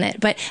that's done it,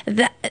 but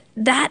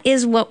that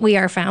is what we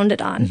are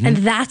founded on. And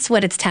that's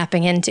what it's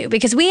tapping into.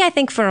 Because we, I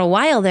think for a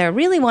while there,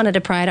 really wanted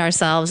to pride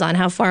ourselves on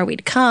how far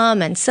we'd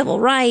come and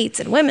civil rights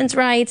and women's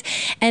rights.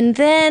 And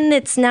then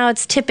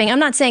it's tipping. I'm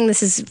not saying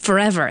this is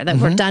forever, that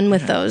we're done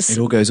with those. It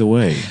all goes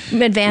away.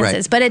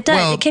 Advances. Right. But it does.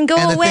 Well, it can go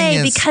away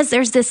because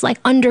there's this like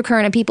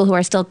undercurrent of people who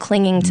are still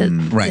clinging to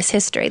this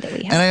history that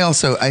we have.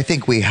 And I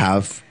think we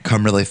have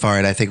come really far,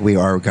 and I think we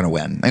are going to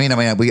win.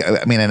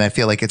 And I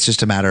feel like it's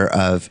just a matter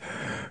of,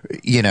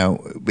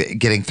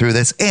 getting through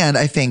this. And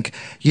I think,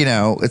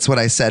 it's what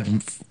I said,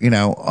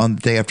 on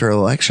the day after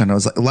election. I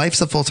was like, life's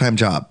a full-time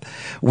job.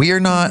 We are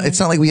not, it's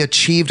not like we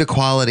achieved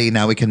equality.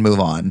 Now we can move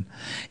on.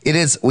 It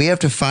is, we have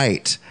to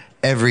fight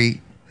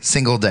every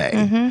single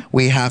day.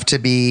 We have to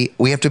be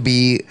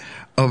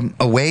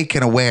awake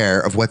and aware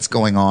of what's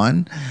going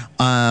on.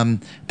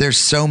 There's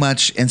so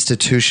much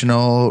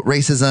institutional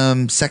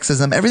racism,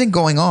 sexism, everything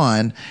going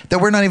on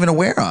that we're not even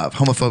aware of.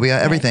 Homophobia,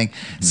 everything.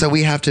 So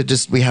we have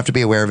to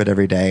be aware of it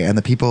every day. And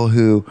the people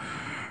who,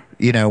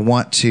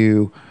 want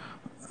to,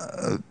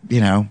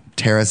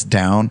 tear us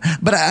down.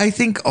 But I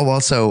think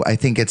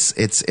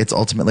it's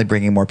ultimately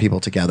bringing more people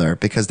together,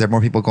 because there are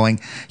more people going,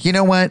 you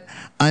know what?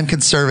 I'm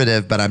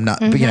conservative, but I'm not,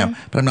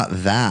 but I'm not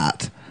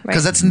that.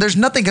 Because there's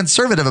nothing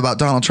conservative about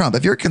Donald Trump.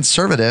 If you're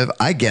conservative,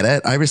 I get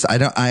it.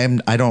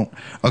 I don't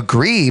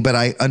agree, but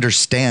I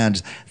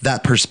understand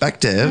that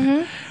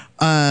perspective.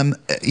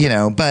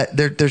 But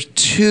there's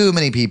too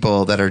many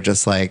people that are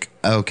just like,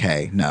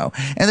 okay, no.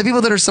 And the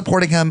people that are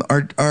supporting him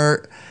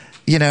are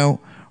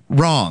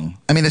wrong.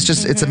 It's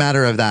just it's a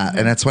matter of that,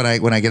 and that's when I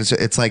get into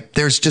it, it's like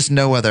there's just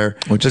no other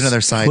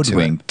side to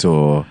it.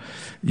 Or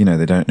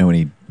they don't know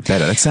any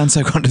better. That sounds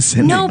so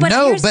condescending. But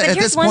at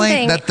this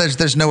point, that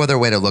there's no other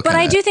way to look at it. But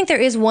I do think there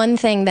is one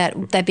thing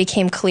that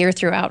became clear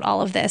throughout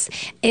all of this,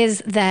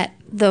 is that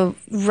the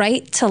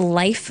right to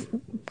life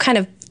kind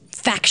of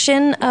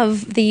faction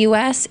of the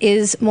U.S.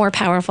 is more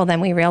powerful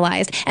than we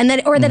realized, and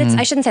that it's,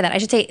 I shouldn't say that. I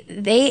should say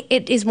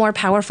it is more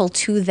powerful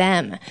to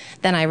them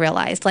than I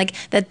realized. Like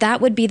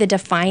that would be the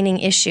defining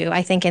issue,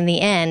 I think, in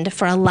the end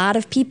for a lot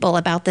of people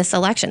about this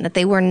election, that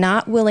they were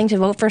not willing to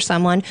vote for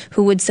someone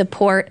who would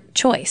support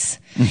choice.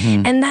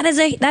 And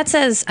that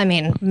says,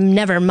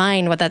 never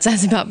mind what that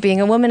says about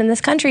being a woman in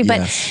this country,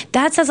 but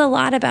that says a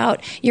lot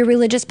about your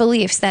religious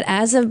beliefs, that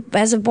as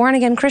a born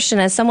again Christian,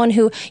 as someone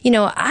who,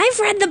 I've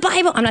read the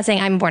Bible. I'm not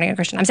saying I'm a born again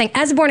Christian. I'm saying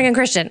as a born again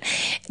Christian,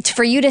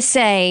 for you to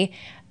say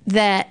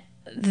that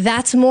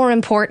that's more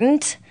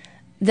important,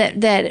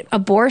 that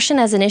abortion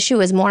as an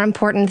issue is more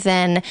important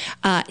than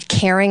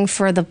caring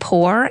for the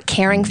poor,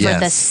 caring for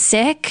the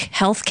sick,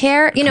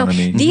 healthcare.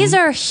 These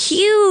are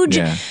huge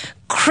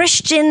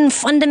Christian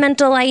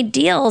fundamental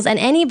ideals, and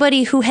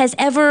anybody who has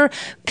ever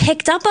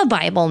picked up a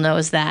Bible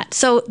knows that.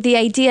 So the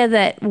idea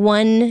that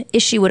one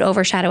issue would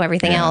overshadow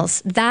everything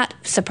else, that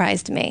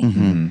surprised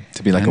me.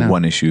 To be like a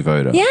one-issue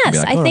voter. Yes,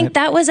 I think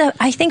that was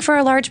I think for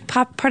a large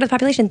part of the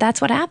population,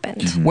 that's what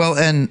happened. Well,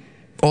 and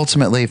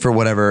ultimately, for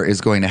whatever is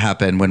going to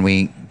happen when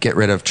we get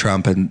rid of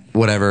Trump and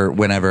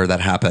whenever that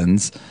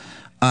happens,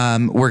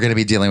 we're going to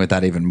be dealing with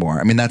that even more.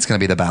 I mean, that's going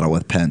to be the battle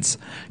with Pence.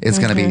 It's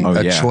going to be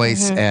a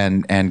choice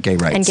and gay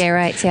rights. And gay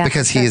rights, yeah.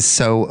 Because he is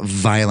so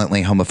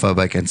violently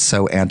homophobic and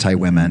so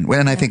anti-women.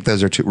 And I think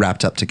those are two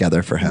wrapped up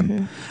together for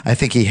him. I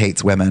think he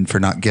hates women for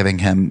not giving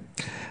him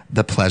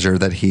the pleasure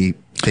that he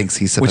thinks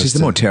he's supposed to. Which is the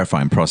more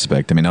terrifying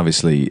prospect. I mean,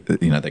 obviously,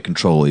 they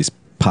control these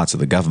parts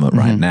of the government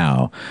right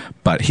now,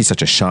 but he's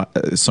such a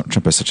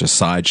Trump is such a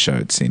sideshow.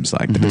 It seems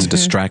like that it's a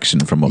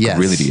distraction from what could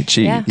really be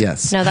achieved. Yeah.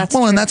 Yes, no, that's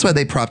well, true. and that's why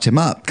they propped him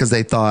up, because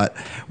they thought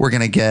we're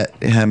going to get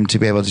him to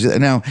be able to do that.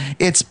 Now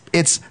it's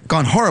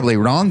gone horribly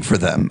wrong for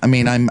them. I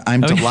mean,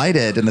 I'm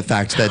delighted in the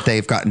fact that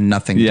they've gotten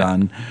nothing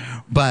done.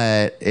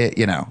 But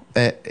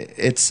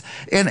it's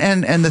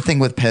and the thing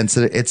with Pence,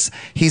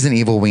 he's an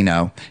evil we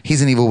know.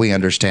 He's an evil we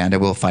understand,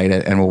 and we'll fight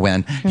it and we'll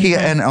win.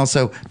 And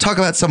also talk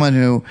about someone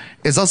who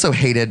is also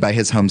hated by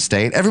his home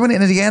state. Everyone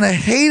in Indiana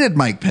hated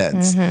Mike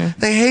Pence.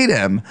 They hate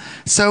him.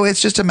 So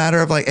it's just a matter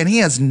of and he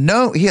has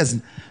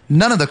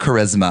none of the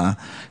charisma.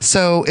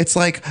 So it's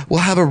like we'll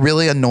have a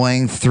really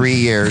annoying 3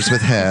 years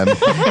with him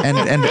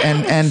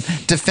and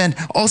defend.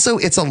 Also,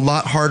 it's a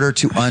lot harder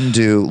to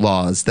undo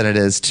laws than it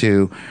is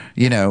to,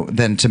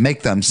 than to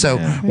make them. So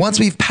once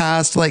we've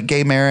passed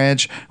gay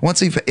marriage,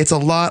 it's a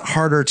lot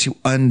harder to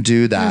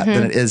undo that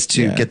than it is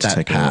to get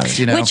that passed.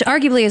 Which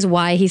arguably is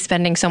why he's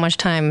spending so much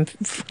time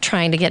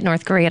trying to get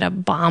North Korea to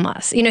bomb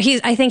us.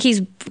 I think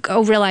he's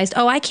realized,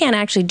 I can't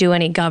actually do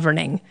any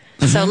governing.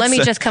 So let me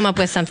just come up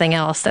with something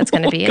else that's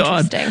going to be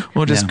interesting.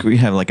 We'll we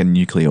have a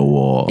nuclear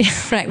war.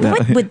 Right.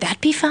 Would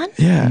that be fun?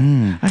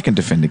 Yeah. I can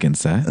defend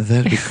against that.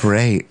 That'd be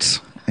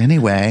great.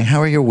 Anyway,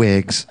 how are your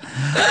wigs?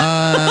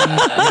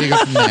 Where do you go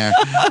from there?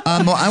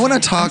 Well, I want to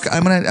talk. I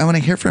want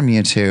to hear from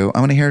you two. I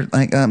want to hear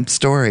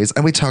stories.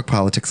 And we talk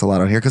politics a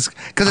lot on here because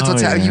it's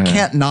what's happening. You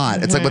can't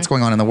not. It's like what's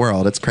going on in the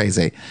world. It's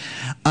crazy.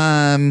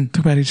 Talk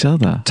about each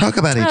other. Talk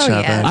about each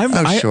other.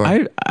 Yeah. Sure.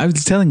 I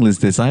was telling Liz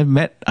this.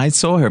 I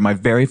saw her at my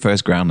very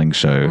first Groundling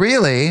show.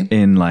 Really?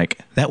 In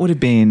that would have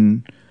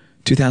been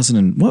 2000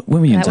 and what?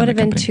 When were you in That would have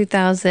been Company?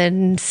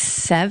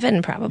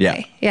 2007,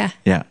 probably. Yeah.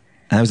 And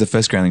that was the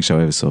first Groundling show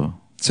I ever saw.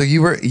 So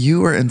you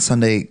were in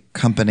Sunday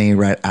Company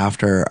right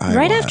after I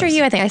Right after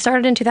you, I think. I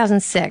started in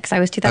 2006. I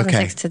was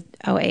 2006 to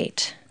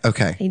 08.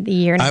 Okay. A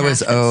year and a half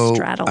that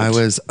straddled. I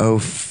was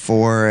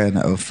 04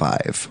 and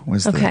 05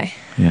 was when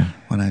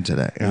I did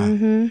it.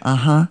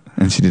 Yeah.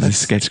 And she did a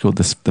sketch called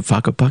the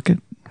Fuck Up Bucket.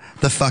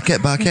 The Fuck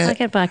It Bucket?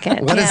 Fuck It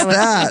Bucket. What is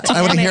that?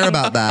 I want to hear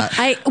about that.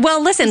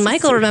 Listen,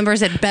 Michael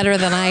remembers it better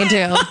than I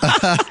do.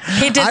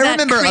 He did I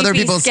remember other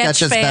people's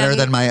sketches better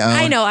than my own.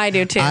 I know, I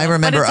do too. I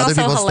remember other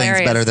people's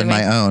things better than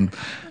my own.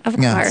 Of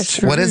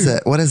course. What is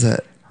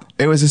it?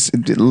 It was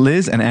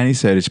Liz and Annie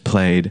Sertage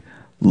played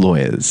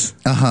lawyers.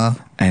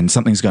 And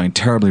something's going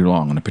terribly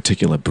wrong on a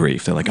particular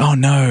brief. They're like, oh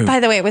no. By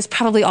the way, it was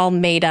probably all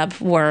made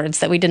up words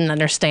that we didn't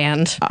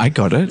understand. I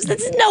got it.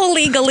 There's no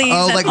legalese.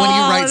 Oh, like when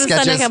you write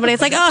sketches. Company.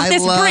 It's like,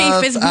 this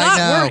brief is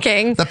not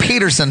working. The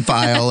Peterson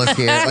file is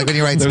here. Like when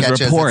you write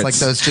sketches, reports.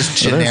 it's like those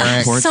just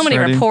generic so many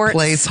reports.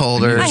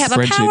 Placeholders. I have a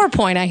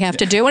PowerPoint I have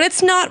to do, and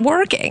it's not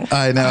working.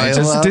 I know. I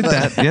just did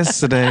that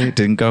yesterday. It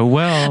didn't go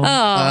well. Oh,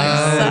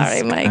 I'm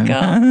sorry,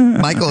 Michael.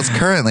 Michael is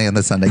currently in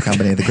the Sunday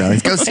Company of the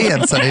Groundlings. Go see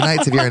him Sunday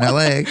nights if you're in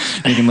LA.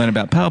 You can learn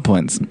about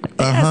PowerPoints.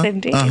 Yes,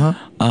 indeed.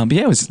 But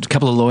it was a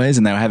couple of lawyers,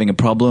 and they were having a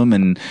problem,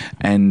 and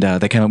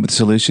they came up with a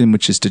solution,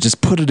 which is to just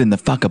put it in the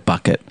fuck a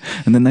bucket,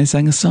 and then they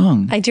sang a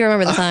song. I do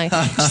remember the song.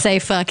 Say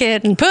fuck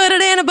it and put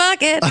it in a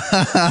bucket.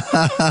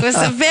 It was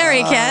very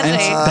catchy.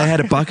 And they had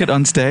a bucket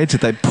on stage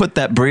that they put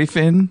that brief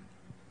in.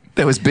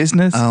 There was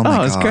business. Oh, my it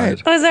was God.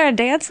 great. Was there a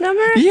dance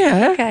number?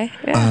 Yeah. Okay.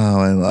 Yeah. Oh,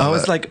 I love it. I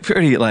was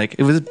pretty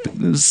it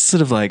was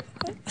sort of like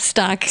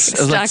Stuck. it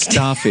was like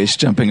starfish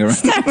jumping around.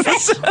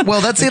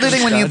 Well, that's the other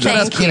thing when you put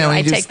up, Thank you. when I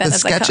you do take that the as a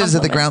sketches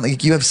at the compliment.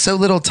 ground, you have so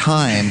little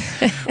time.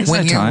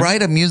 When you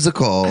write a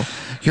musical,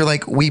 you're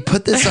like, we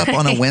put this up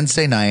on a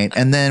Wednesday night,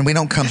 and then we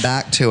don't come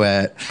back to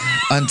it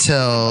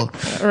until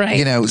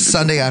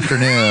Sunday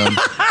afternoon,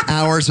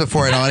 hours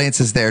before an audience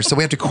is there. So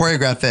we have to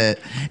choreograph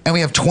it, and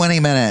we have 20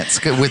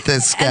 minutes with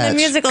this sketch. And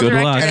the musical Good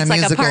director, luck. it's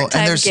like a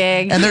part-time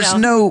gig. And there's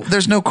no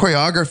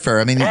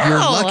choreographer. I mean, you're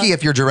lucky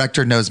if your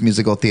director knows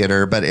musical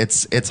theater, but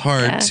it's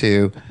hard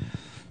to,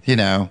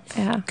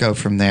 go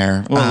from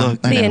there. Well,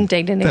 look, the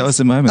indignities. That was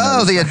the moment.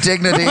 Oh, the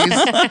indignities.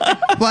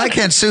 Why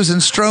can't Susan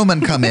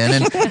Stroman come in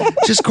and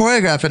just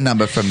choreograph a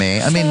number for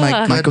me? I mean,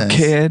 my Michael goodness.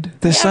 Kidd.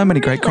 There's so many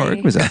great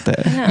choreographers out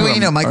there.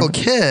 Well, Michael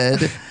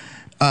Kidd,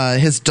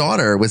 his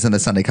daughter was in the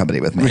Sunday Company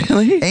with me.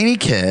 Really? Amy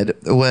Kidd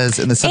was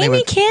in the Sunday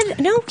Amy Kidd?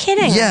 No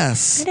kidding.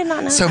 Yes. I did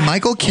not know So that.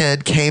 Michael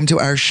Kidd came to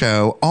our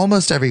show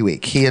almost every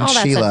week. He and Oh,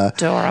 that's Sheila,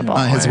 adorable.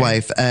 his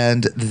wife,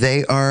 and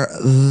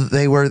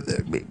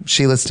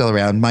Sheila's still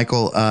around.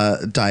 Michael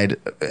died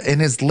in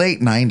his late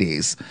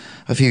 90s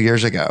a few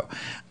years ago.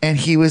 And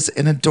he was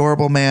an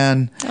adorable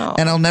man. Oh.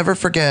 And I'll never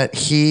forget,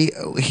 he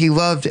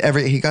loved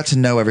he got to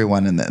know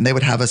everyone, and they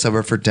would have us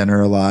over for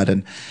dinner a lot.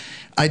 And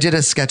I did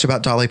a sketch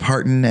about Dolly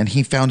Parton, and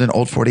he found an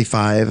old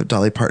 45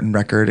 Dolly Parton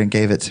record and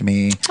gave it to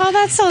me. Oh,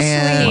 that's so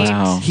And sweet.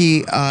 Wow.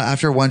 he,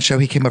 after one show,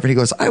 he came over and he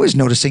goes, I was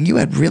noticing you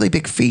had really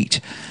big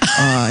feet.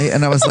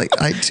 And I was like,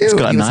 I do. He's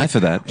got He an was eye like, for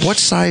that. What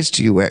size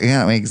do you wear?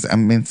 Yeah, I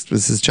mean, it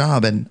was his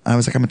job. And I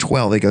was like, I'm a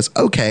 12. He goes,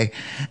 okay.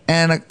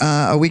 And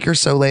a week or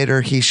so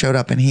later, he showed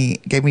up and he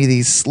gave me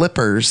these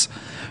slippers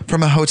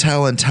from a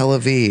hotel in Tel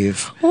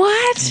Aviv.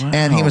 What?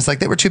 And he was like,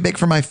 they were too big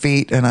for my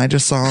feet. And I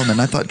just saw them and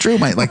I thought Drew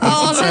might like these.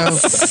 Oh, And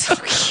that's so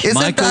cute. isn't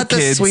Michael that the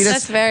Kidd. sweetest?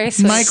 That's very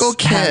sweet. Michael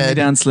Kidd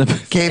Hand-me-down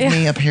slippers. gave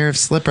me a pair of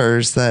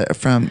slippers that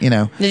from, Did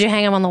you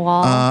hang them on the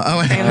wall?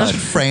 I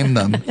frame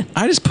them.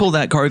 I just pulled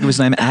that choreographer's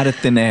name out of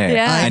thin air.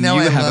 Yeah. I And know,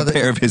 you I have love a it.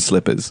 pair of his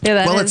slippers. Yeah,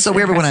 that Well, is it's so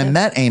weird. But when I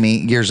impressive. met Amy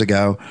years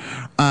ago,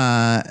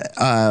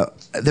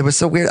 there was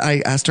so weird.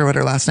 I asked her what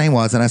her last name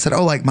was, and I said,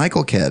 "Oh, like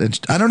Michael Kidd." And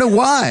I don't know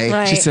why.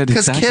 Right. She said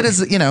Because exactly. Kidd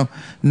is,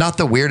 not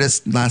the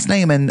weirdest last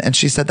name, and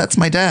she said that's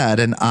my dad,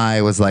 and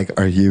I was like,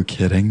 "Are you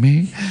kidding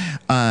me?"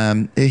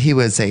 He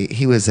was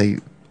a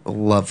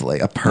lovely,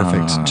 a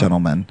perfect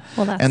gentleman,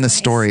 Well, that's and the nice.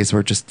 stories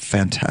were just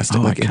fantastic,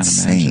 Oh, I like can't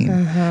insane.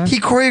 He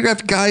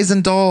choreographed Guys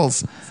and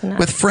Dolls nice.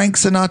 with Frank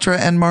Sinatra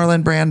and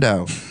Marlon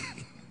Brando.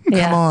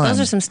 Yeah, Come on. those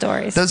are some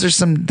stories. Those are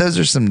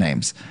some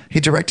names. He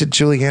directed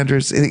Julie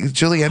Andrews.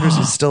 Julie Andrews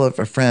is still a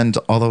friend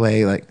all the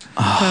way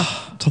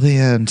till the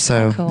end.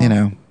 So cool.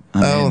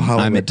 Hollywood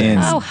I'm in. days.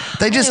 Oh,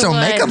 They just don't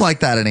make Hollywood. them like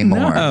that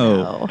anymore.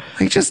 Oh,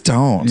 They just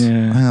don't.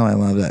 Yeah. Oh, I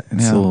love that.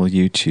 it's Yeah. all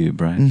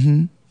YouTube,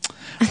 right?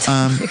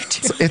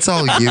 It's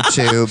all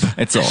YouTube.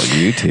 It's all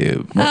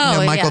YouTube.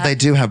 Oh, Michael, yeah. they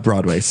do have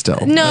Broadway still.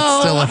 That's No,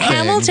 still a thing.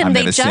 Hamilton. I've They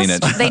never seen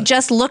just it. they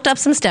just looked up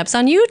some steps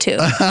on YouTube.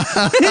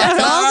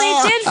 That's all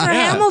they did for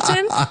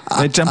Hamilton.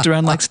 They jumped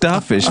around like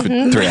starfish for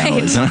 3 Right.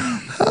 hours.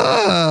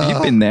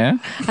 You've been there.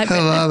 I've been I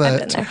love there.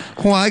 I've it. been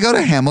Why go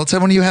to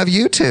Hamilton when you have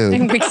YouTube?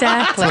 there.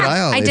 Exactly. what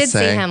I always did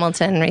say. see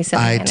Hamilton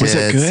recently. I and did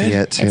it good? see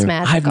it too. It's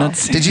magical. I've not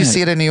seen Did you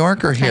see it in New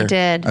York or here? I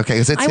did. Okay,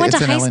 because I went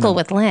to in high LA school now.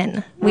 with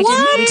Lynn. We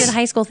did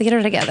high school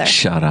theater together.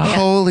 Shut up.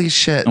 Holy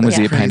shit! And was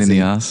he a that's pain in crazy.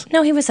 the ass?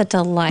 No, he was a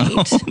delight.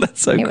 Oh,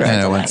 that's so He was great. a I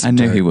know, delight. I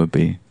knew he would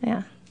be.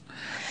 Yeah,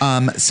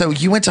 So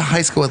you went to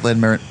high school with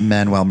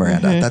Lin-Manuel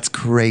Miranda. That's I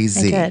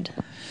crazy. did.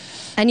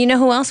 And you know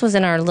who else was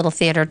in our little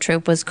theater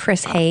troupe was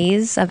Chris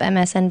Hayes of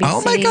MSNBC.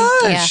 Oh my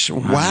gosh! Yeah.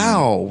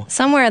 Wow.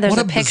 Somewhere there's What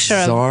a a picture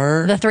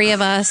bizarre- of the three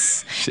of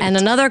us and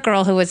another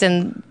girl who was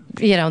in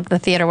the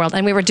theater world,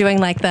 and we were doing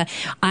like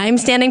I'm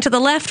standing to the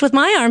left with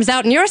my arms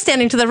out and you're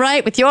standing to the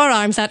right with your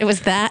arms out. It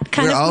was that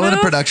kind We're of all in a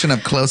move. production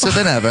of Closer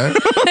Than Ever.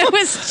 It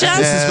was just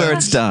This is where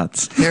it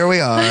starts. Here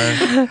we are.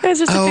 it was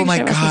just a Oh picture my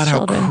of us as God, how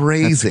children.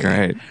 crazy. That's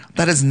great.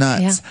 That is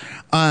nuts.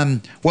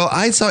 Well,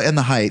 I saw In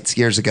the Heights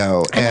years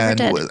ago, and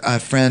never did. a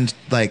friend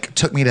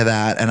took me to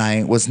that, and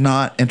I was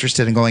not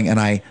interested in going, and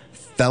I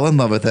fell in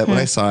love with it when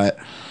I saw it.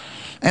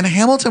 And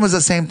Hamilton was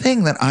the same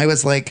thing, that I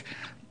was like,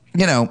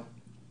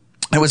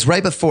 it was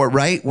right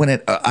when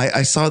it.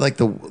 I saw like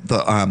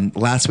the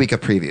last week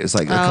of previews,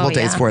 like a couple days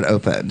yeah. before it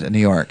opened in New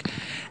York,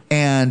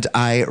 and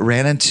I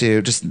ran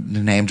into, just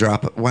name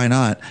drop, why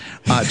not,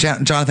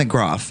 Jonathan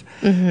Groff,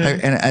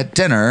 and at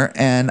dinner,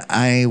 and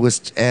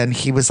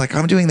he was like,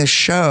 I'm doing this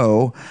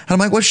show, and I'm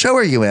like, what show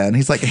are you in?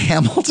 He's like,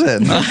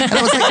 Hamilton, and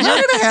I was like, you're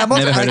in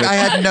Hamilton? Never heard of it. I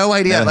had no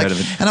idea. Never Like, heard of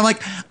it. and I'm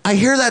like, I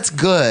hear that's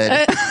good.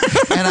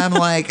 And I'm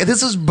like,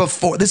 this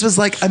was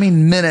like,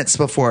 minutes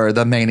before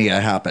the mania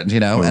happened,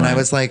 And I Right.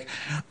 was like,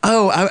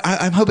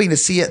 I'm hoping to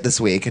see it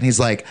this week. And he's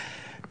like,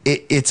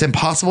 it's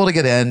impossible to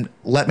get in.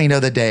 Let me know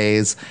the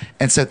days.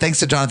 And so thanks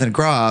to Jonathan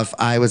Groff,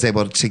 I was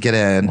able to get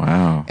in.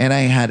 Wow. And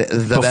I had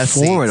the best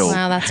seats. Before it all-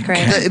 Wow, that's great.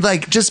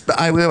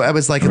 I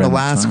was like in the Around the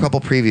last time. couple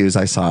previews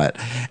I saw it.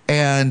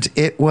 And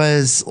it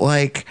was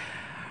like,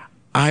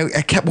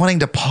 I kept wanting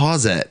to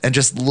pause it and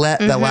just let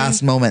the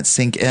last moment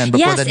sink in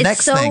before Yes, the it's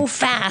next so thing.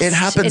 fast. It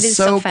happens It is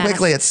so so fast.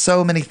 quickly. It's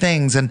so many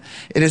things, and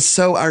it is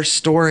so our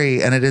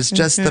story, and it is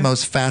just the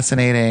most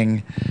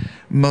fascinating.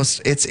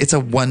 It's a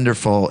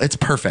wonderful. It's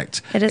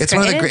perfect. It is It's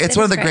one of great. the It is- it's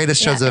one of it the is great.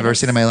 greatest shows Yeah, I've it ever is.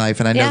 seen in my life,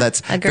 and I know Yeah,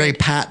 that's very agreed.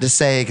 pat to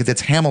say because it's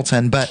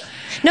Hamilton, but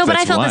No, but I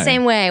That's felt why. the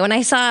same way. When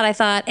I saw it, I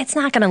thought, it's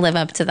not going to live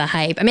up to the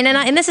hype.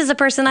 And this is a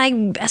person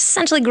I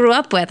essentially grew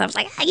up with. I was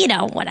like,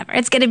 whatever.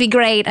 It's going to be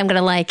great. I'm going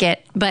to like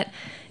it. But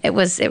it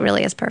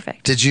really is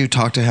perfect. did you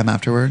talk to him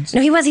afterwards?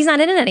 No, he's not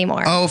in it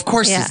anymore. Oh, of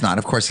course Yeah. he's not.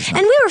 Of course he's not.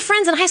 And we were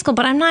friends in high school,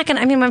 but I'm not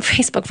going to, we're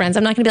Facebook friends.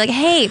 I'm not going to be like,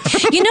 hey,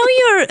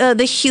 you're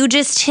the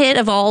hugest hit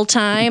of all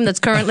time that's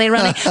currently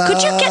running.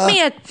 Could you get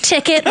me a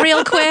ticket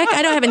real quick?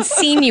 I haven't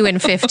seen you in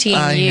 15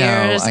 I know,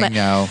 years. I but-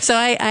 know. So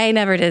I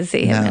never did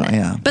see him No, in it.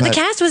 yeah, but the but-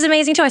 cast was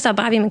amazing too. I saw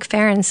Bobby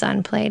McFerrin's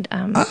son played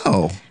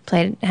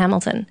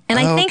Hamilton. And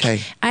I think,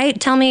 okay.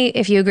 tell me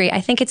if you agree,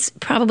 I think it's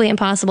probably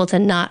impossible to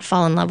not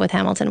fall in love with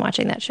Hamilton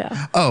watching that show.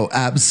 Oh,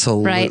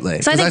 absolutely.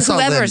 Right. So I 'Cause think saw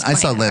whoever's I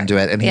saw playing Lynn her. do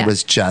it, and he Yeah.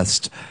 was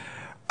just,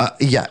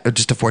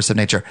 just a force of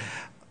nature.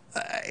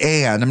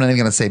 And I'm not even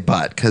going to say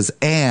but, because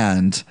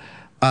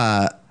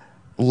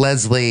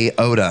Leslie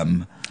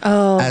Odom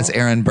as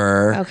Aaron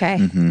Burr. Okay.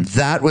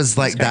 That was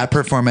like that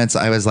performance.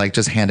 I was like,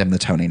 just hand him the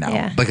Tony now,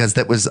 Yeah. because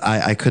that was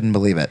I couldn't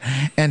believe it.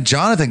 And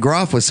Jonathan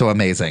Groff was so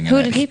amazing.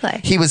 Who did he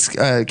play? He was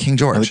King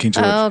George. Oh, King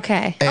George. Oh,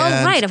 okay.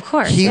 And right, of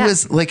course. He yeah.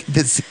 was like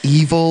this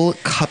evil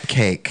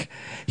cupcake.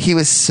 He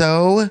was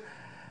so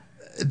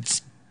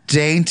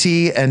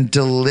dainty and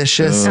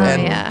delicious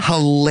and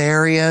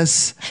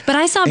hilarious. But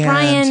I saw And-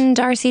 Brian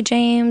Darcy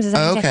James. Is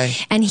that Oh, his name? okay.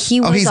 And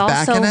he was he's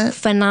back in also it?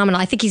 phenomenal.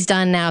 I think he's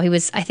done now.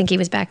 I think he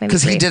was back maybe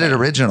Because he did it briefly.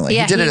 originally.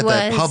 Yeah, he did it at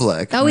was. the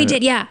Public. Oh, he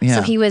did. Yeah. Yeah.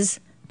 So he was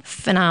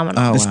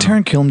phenomenal. Is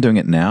Taron Killam doing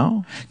it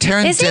now?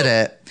 Taron Is he? did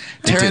it.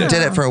 Taron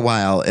did it for a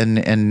while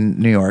in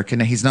New York,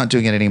 and he's not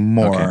doing it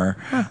anymore.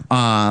 Okay.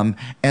 And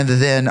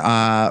then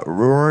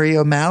Rory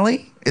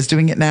O'Malley is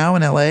doing it now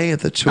in LA at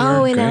the tour.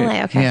 Oh, in Great.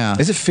 LA. Okay. Yeah.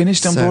 Is it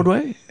finished on So-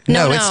 Broadway?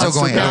 No, it's still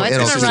going. No,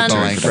 it'll it's keep going to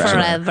run going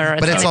forever.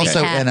 But it's gonna be also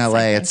in cats, LA.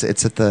 I think.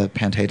 It's at the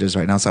Pantages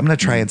right now. So I'm going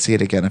to try and see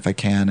it again if I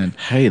can. And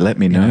Hey, let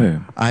me know.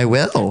 I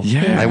will.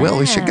 Yeah. I will.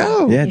 We should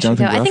go. Yeah, You should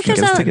Jonathan go. I Groff think can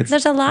get us tickets.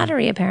 there's a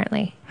lottery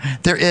apparently,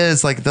 There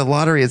is like the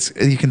lottery.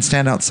 You can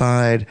stand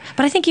outside.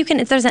 but I think you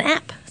can. There's an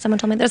app. Someone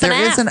told me there's There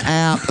an app. is an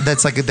app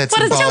that's like that's.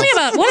 What is? Tell me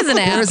about what is an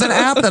app? There's an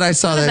app that I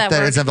saw does that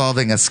that is work?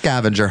 involving a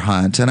scavenger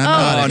hunt, and I'm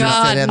not Oh,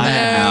 interested God, in no.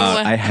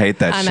 that. I hate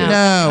that I'm shit.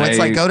 out. No, it's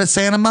like go to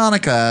Santa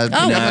Monica,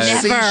 Oh, never. never.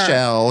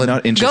 Seashell. And,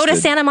 Not interested. Go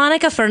to Santa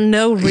Monica for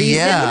no reason.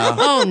 yeah.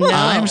 Oh no.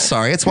 I'm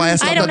sorry. It's why I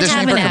stopped don't auditioning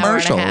have for an hour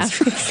and a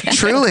commercials. half.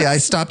 Truly, I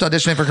stopped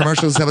auditioning for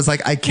commercials. I was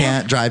like, I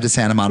can't drive to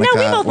Santa Monica. No,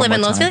 we both one live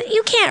in more Los time. Feliz.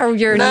 You can't. Or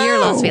you're near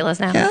Los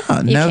Feliz now.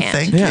 Yeah, You no, can't.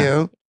 thank Yeah.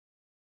 you.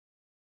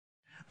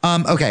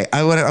 Okay,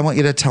 I want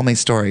you to tell me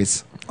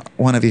stories.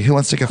 One of you, who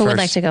wants to go Who first? would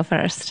like to go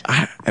first?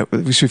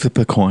 Should we flip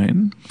a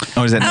coin?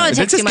 Oh, is that? Oh, it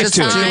takes too much just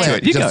do it, time. just do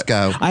it. You Just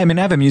go. I mean,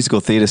 I have a musical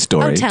theater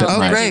story. Oh, tell that us. Oh,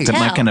 might- great. That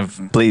might Tell. kind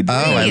of bleed. Oh,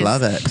 I Please.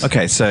 love it.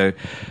 Okay, so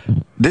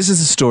this is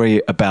a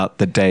story about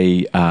the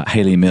day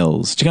Haley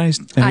Mills. Do you guys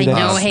know who I that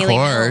know is? Of Haley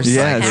course. Mills.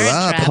 Yes. Parent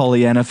Parent Trap.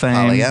 Pollyanna fame.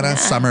 Pollyanna,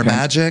 Summer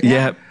Magic.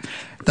 Yeah.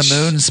 The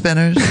Moon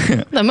Spinners.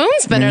 The Moon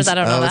Spinners. I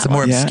don't know Oh, that it's a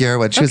more one. Yeah. obscure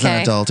one. She was an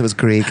Okay. adult. It was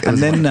Greek. It And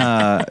was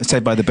then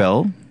Saved by the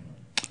Bell.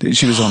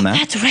 She was on that.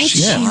 That's right. She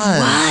Yeah.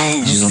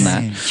 was. She's on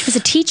that. She was a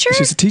teacher.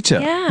 She was a teacher.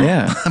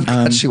 Yeah.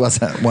 Yeah. she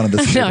wasn't one of the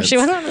students. No, she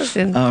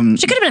wasn't.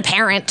 She could have been a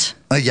parent,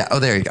 Yeah. Oh,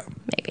 there you go.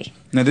 maybe.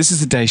 Now, this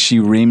is the day she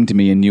reamed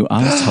me a new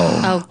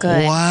asshole. Oh,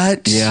 good.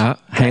 What? Yeah.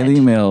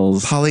 Haley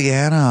Mills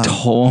Pollyanna.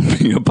 tore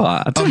me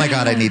apart. Oh my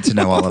God, I need to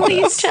know all of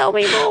Please this. tell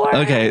me more.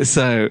 Okay,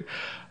 so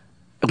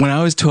when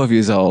I was 12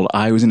 years old,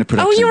 I was in a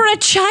production. Oh, you were a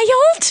child?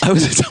 I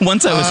was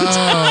once I was.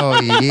 Oh,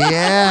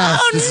 yes.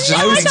 Oh, This is no,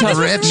 just I getting thought this was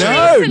rich.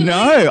 No, recently.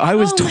 no, I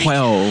was Oh my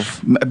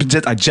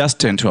 12. I just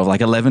turned 12,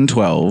 like 11,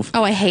 12.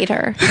 Oh, I hate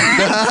her.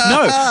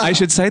 No, I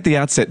should say at the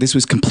outset, this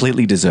was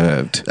completely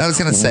deserved. I was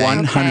going to say.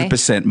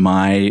 100%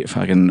 my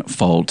fucking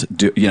fault.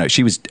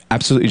 She was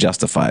absolutely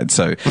justified.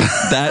 So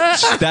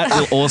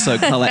that will also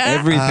color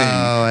everything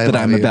I that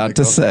love I'm you, about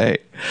to Nicole. say.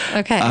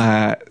 Okay.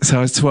 So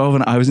I was 12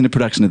 and I was in a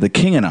production of The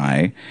King and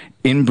I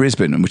in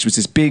Brisbane, which was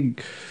this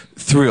big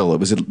thrill. It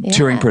was a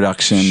touring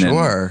production.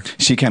 Sure.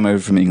 And she came over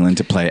from England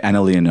to play Anna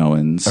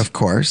Leonowens. Of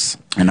course.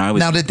 And I was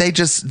Now, did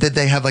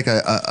they have like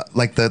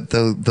like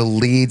the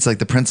leads, like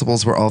the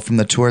principals were all from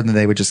the tour, and then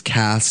they would just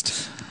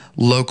cast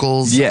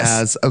locals Yes.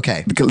 as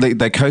okay.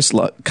 They cast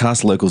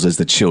locals as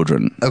the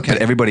children. Okay.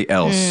 But everybody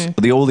else,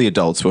 all the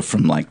adults were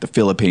from like the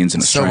Philippines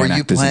and So Australian were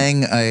you actors.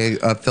 playing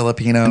a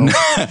Filipino?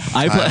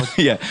 I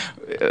play, yeah.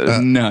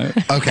 No.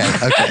 Okay,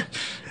 okay.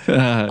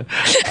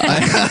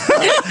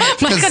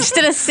 Michael just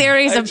did a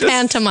series of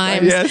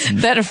pantomimes yes.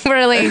 that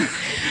really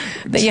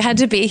that you had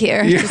to be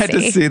here. You had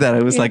to see that.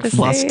 I was You like had to see.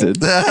 flustered.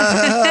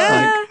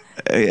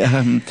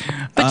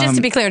 But just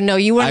to be clear, no,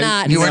 you were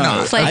not. you were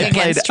not. playing I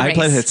against played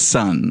race. her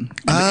son.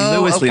 Oh,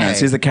 Lewis okay. Leonowens.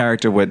 He's the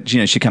character where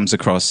she comes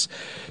across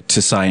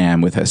to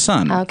Siam with her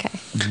son. Okay.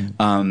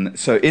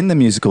 So in the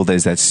musical,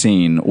 there's that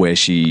scene where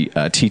she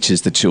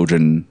teaches the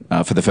children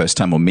for the first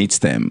time or meets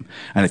them.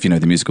 And if you know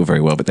the musical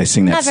very well, but they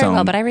sing that Not song. very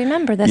well, but I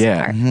remember this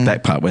part.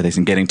 That part where they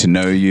sing "Getting to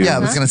Know You." Yeah, I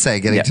was going to say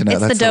getting Yeah. to know.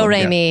 It's the that's do one,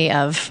 re yeah. mi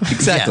of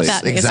Exactly.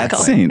 that Exactly.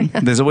 musical.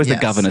 scene. There's always Yes.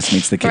 the governess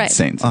meets the kids Right.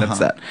 scene. So that's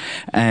that.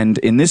 And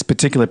in this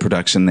particular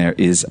production, there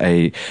is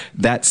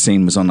that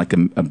scene was on like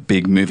a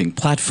big moving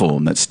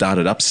platform that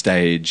started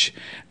upstage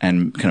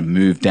and kind of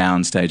moved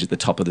downstage at the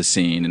top of the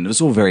scene. And it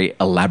was all very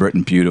elaborate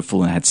and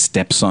beautiful and had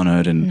steps on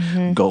it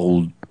and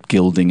gold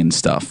gilding and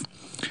stuff.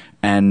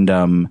 And,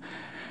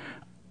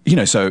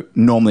 so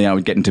normally I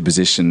would get into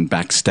position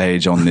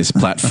backstage on this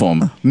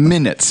platform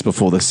minutes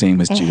before the scene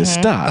was due to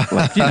start.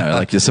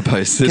 Like you're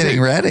supposed to Getting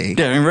do. ready.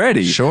 Getting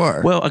ready.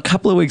 Sure. Well, a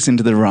couple of weeks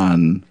into the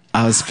run,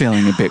 I was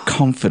feeling a bit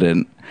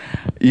confident,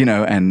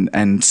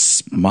 and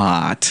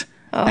smart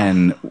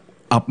and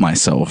up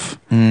myself.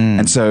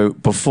 And so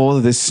before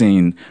this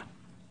scene,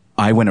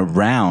 I went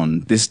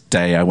around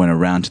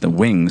to the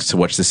wings to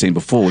watch the scene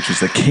before, which was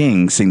the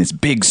king sing this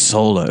big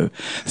solo.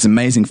 This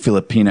amazing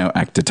Filipino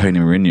actor, Tony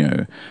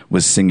Marino,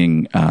 was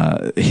singing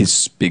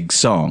his big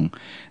song.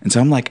 And so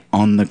I'm like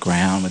on the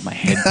ground with my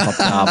head popped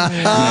up,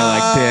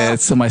 like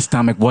this on my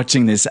stomach,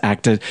 watching this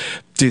actor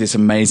do this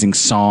amazing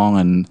song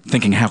and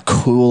thinking how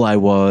cool I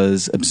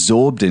was,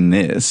 absorbed in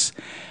this.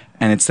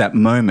 And it's that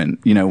moment,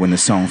 you know, when the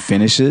song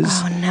finishes.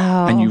 Oh,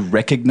 no. And you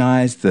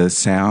recognize the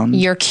sound.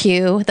 Your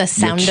cue, the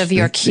sound of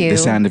your cue. The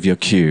sound of your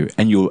cue.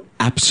 And you're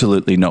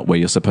absolutely not where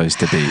you're supposed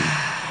to be.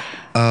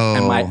 Oh.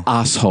 And my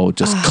asshole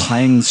just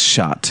clangs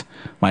shut.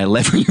 My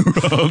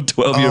 11-year-old,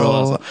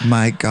 12-year-old. Oh,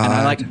 my God. And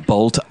I like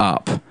bolt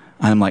up.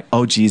 I'm like,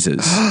 oh,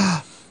 Jesus.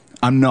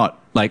 I'm not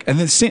like, and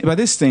by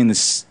this scene,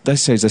 this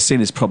stage, the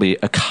scene is probably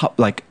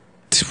like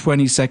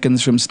 20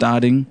 seconds from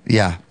starting.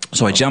 Yeah.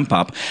 So I jump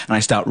up and I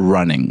start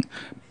running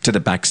to the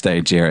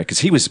backstage area because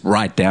he was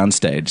right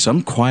downstage. So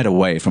I'm quite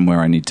away from where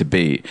I need to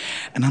be.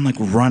 And I'm like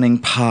running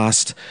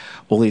past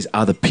all these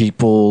other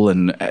people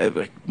and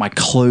my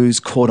clothes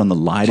caught on the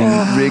lighting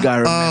rig, I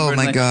remember. Oh, and,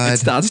 my like, God. It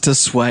starts to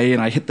sway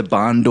and I hit the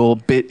barn door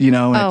bit, you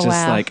know, and it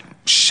just like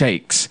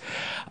shakes.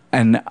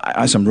 And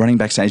so I'm running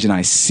backstage and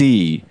I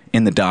see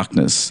in the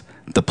darkness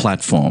the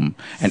platform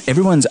and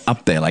everyone's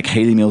up there. Like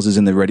Hayley Mills is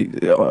in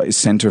the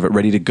center of it,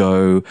 ready to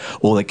go.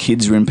 All the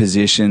kids are in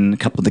position, a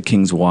couple of the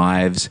king's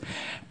wives.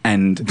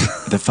 And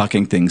the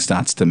fucking thing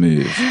starts to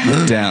move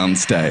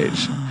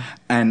downstage.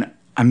 And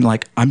I'm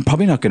like, I'm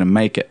probably not going to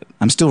make it.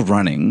 I'm still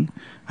running.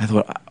 I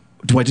thought,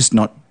 do I just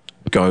not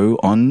go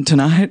on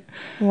tonight?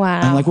 Wow.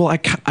 I'm like, well,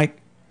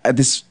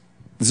 this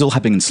is all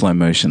happening in slow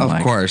motion.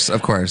 Of course.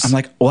 I'm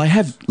like, well, I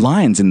have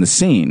lines in the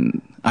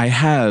scene. I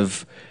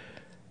have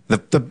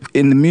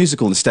in the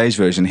musical, the stage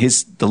version,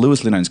 the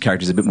Louis Linone's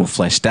character is a bit more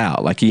fleshed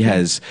out. Like he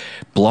has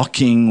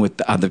blocking with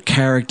the other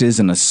characters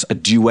and a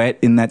duet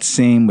in that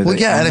scene. With Well,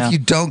 yeah, and if you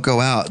don't go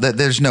out,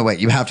 there's no way.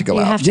 You have to go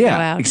out. Have to go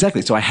out.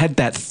 Exactly. So I had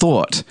that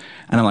thought,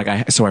 and I'm like,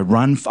 I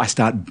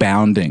start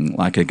bounding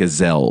like a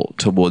gazelle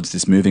towards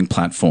this moving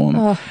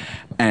platform,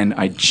 and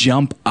I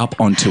jump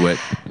up onto it,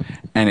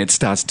 and it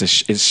starts to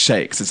it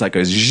shakes. It's like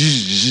goes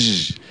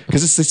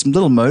because it's this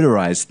little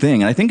motorized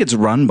thing, and I think it's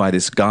run by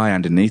this guy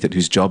underneath it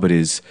whose job it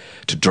is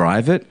to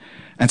drive it.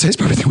 And so he's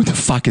probably thinking, what the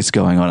fuck is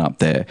going on up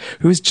there?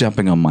 Who is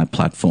jumping on my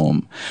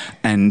platform?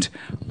 And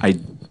I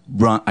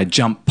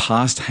jump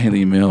past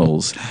Hayley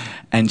Mills,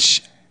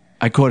 and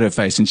I caught her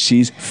face, and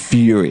she's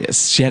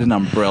furious. She had an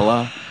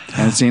umbrella.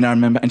 And I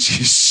remember, and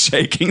she's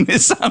shaking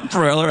this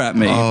umbrella at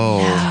me.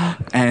 Oh.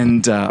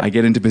 And I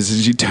get into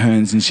position. She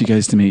turns and she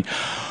goes to me,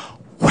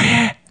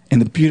 "Where?" In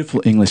the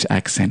beautiful English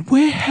accent,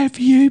 "Where have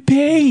you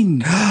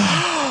been?"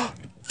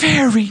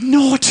 "Very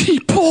naughty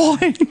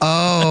boy."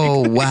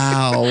 Oh,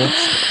 wow.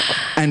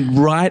 And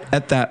right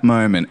at that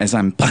moment, as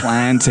I'm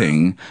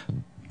planting,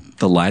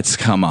 the lights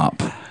come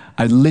up.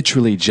 I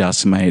literally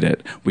just made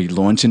it. We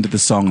launch into the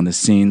song and the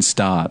scene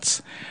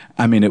starts.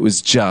 I mean, it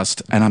was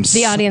just, and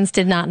the audience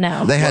did not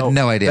know. They had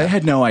no idea. They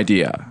had no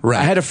idea. Right.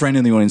 I had a friend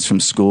in the audience from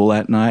school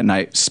that night, and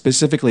I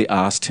specifically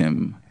asked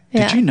him,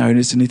 "Did you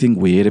notice anything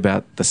weird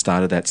about the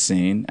start of that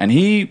scene?" And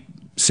he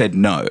said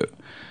no.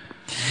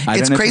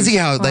 It's crazy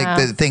how like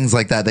the things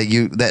like that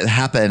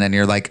happen, and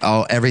you're like,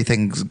 oh,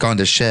 everything's gone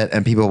to shit,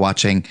 and people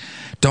watching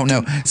don't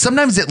know.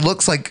 Sometimes it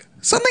looks like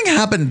something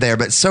happened there,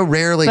 but so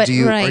rarely are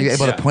you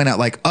able to point out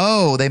like,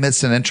 oh, they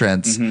missed an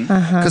entrance.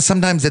 Because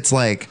sometimes it's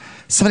like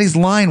somebody's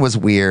line was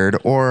weird,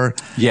 or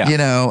you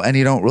know, and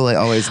you don't really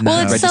always know.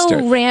 Well, it's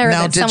so rare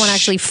that someone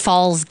actually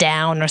falls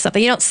down or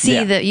something. You don't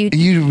see that.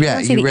 You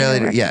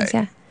rarely.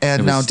 Yeah.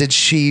 And now, did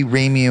she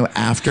ream you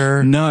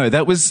after? No,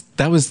 that was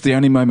the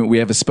only moment we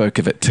ever spoke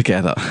of it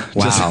together.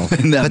 Wow.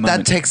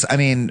 That takes, I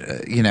mean,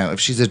 you know, if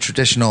she's a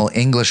traditional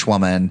English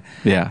woman,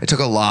 it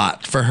took a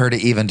lot for her to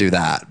even do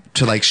that,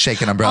 to like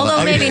shake an umbrella.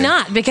 Although maybe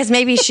not, because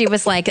maybe she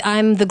was like,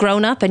 I'm the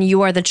grown up and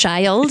you are the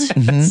child.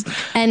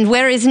 And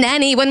where is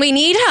Nanny when we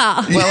need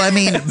her? Well, I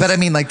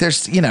mean, like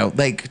there's, you know,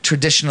 like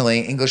traditionally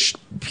English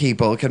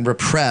people can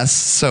repress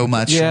so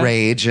much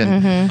rage.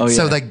 And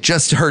so like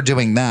just her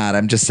doing that,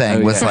 I'm just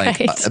saying was like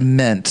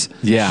meant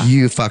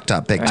you fucked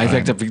up big time. I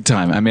fucked up big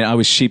time. I mean, I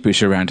was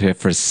sheepish around her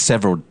for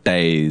several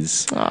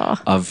days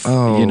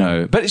you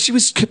know, but she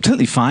was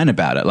completely fine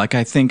about it. Like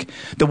I think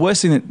the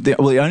worst thing the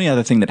only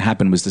other thing that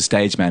happened was the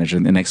stage manager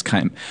the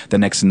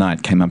next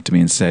night came up to me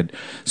and said,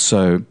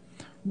 "So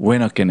we're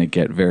not going to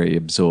get very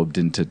absorbed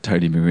into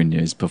Tony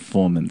Mourinho's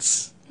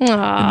performance in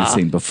the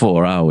scene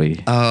before, are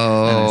we?"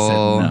 Oh, and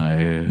I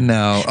said,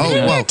 no. Oh,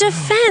 in your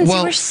defense,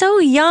 you were so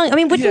young. I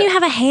mean, wouldn't you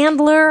have a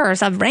handler or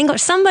some wrangler,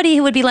 somebody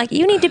who would be like,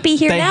 "You need to be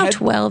here now."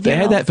 12 years.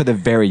 They had that for the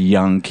very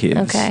young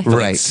kids, for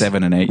like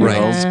 7 and 8 year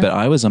olds. But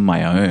I was on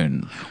my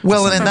own.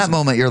 Well, and in that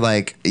moment, you're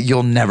like,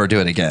 "You'll never do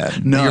it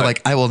again." No, you're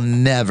like, I will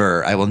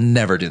never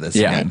do this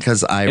again,"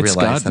 because I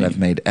realize that I've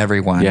made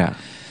everyone. Yeah.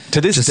 To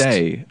this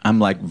day, I'm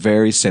like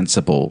very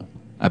sensible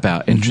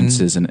about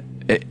entrances and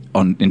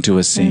into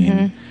a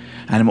scene.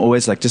 And I'm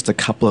always like just a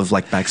couple of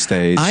like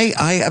backstage.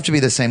 I have to be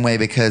the same way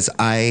because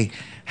I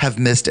have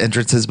missed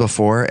entrances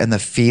before, and the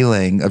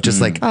feeling of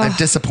just like I've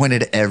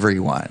disappointed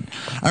everyone.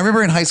 I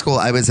remember in high school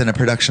I was in a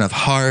production of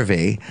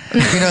Harvey. You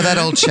know that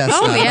old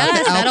chestnut, yes,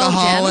 the that old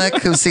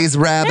alcoholic who sees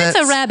rabbits. It's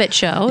a rabbit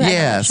show.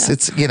 Yes,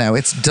 it's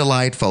it's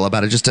delightful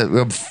about it. Just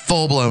a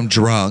full blown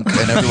drunk,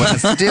 and everyone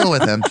has to deal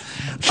with him.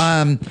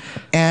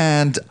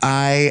 And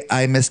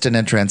I missed an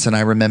entrance, and I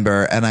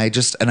remember, and I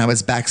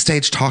was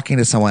backstage talking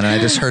to someone, and I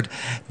just heard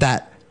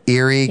that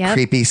eerie,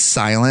 creepy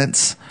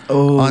silence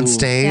on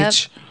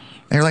stage.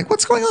 And you're like,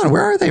 what's going on?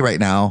 Where are they right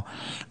now?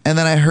 And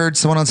then I heard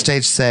someone on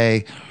stage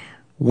say,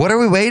 "What are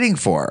we waiting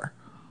for?"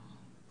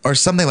 Or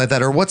something like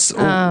that, or what,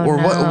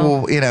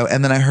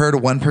 and then I heard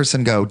one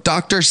person go,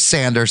 "Dr.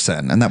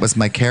 Sanderson," and that was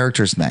my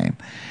character's name.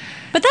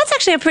 But that's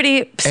actually a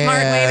pretty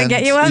smart way to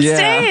get you on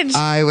stage.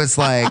 I was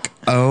like,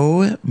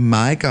 oh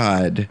my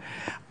God,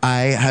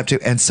 I have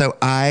to. And so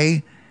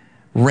I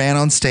ran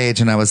on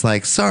stage and I was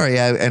like,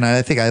 sorry.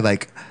 I think I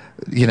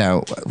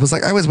was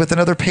like, I was with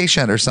another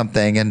patient or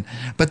something.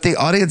 But the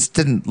audience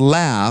didn't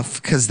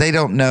laugh because they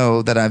don't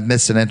know that I've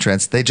missed an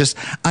entrance.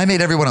 I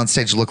made everyone on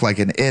stage look like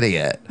an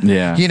idiot.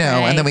 Yeah.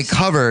 And then we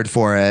covered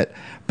for it.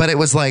 But it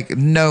was like,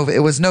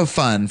 it was no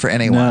fun for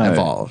anyone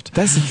involved.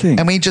 That's the thing.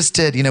 And we just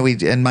did,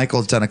 and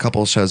Michael's done a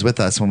couple of shows with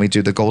us when we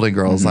do the Golden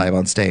Girls live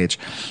on stage.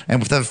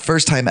 And for the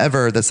first time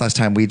ever, this last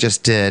time, we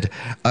just did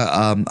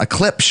a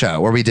clip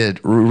show where we did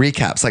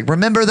recaps. Like,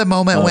 remember the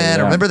moment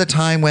when, or remember the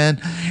time when.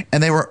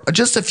 And they were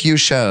just a few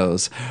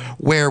shows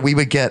where we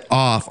would get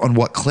off on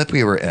what clip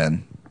we were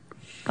in.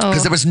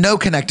 Because there was no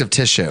connective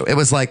tissue. It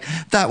was like,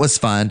 that was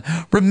fun.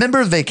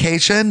 Remember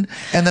Vacation?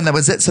 And then that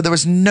was it. So there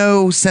was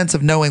no sense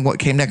of knowing what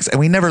came next. And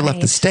we never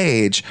left the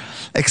stage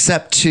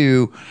except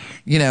to,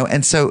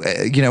 and so,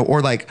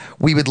 or like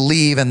we would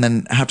leave and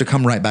then have to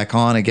come right back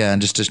on again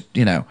just to,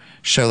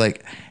 show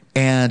like,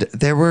 and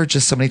there were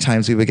just so many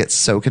times we would get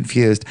so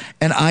confused.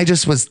 And I'm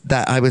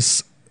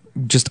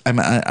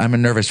a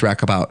nervous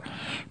wreck about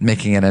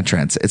making an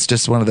entrance. It's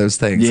just one of those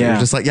things. Yeah. You're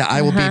just like,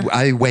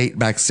 I wait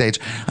backstage.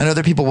 I know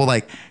other people will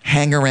like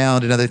hang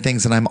around and other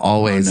things, and I'm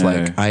always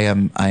like, I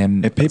am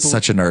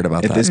such a nerd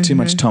about that. If there's too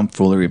much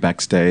tomfoolery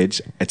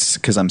backstage, it's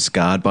because I'm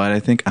scarred by it. I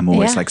think I'm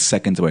always like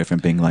seconds away from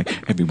being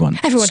like, everyone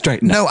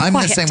straighten up. No, I'm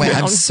Quiet the same way.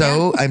 down.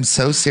 I'm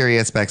so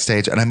serious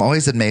backstage, and I'm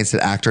always amazed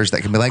at actors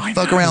that can be like,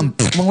 fuck around,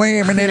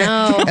 wait a minute,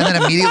 and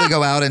then immediately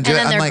go out and do And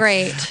it. then I'm they're like,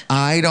 great.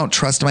 I don't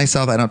trust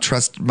myself. I don't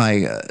trust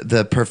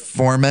the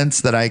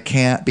performance that I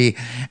can't be,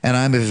 and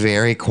I'm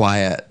very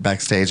quiet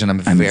backstage, and I'm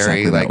very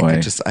exactly that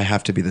way. I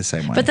have to be the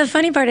same way. But the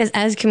funny part is,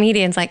 as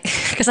comedians, like,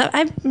 because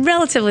I'm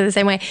relatively the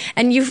same way,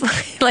 and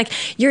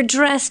you're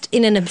dressed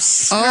in an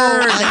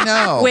absurd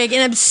wig,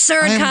 an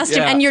absurd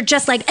costume, and you're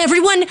just like,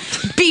 everyone,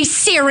 be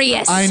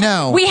serious. I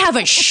know. We have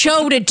a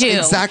show to do.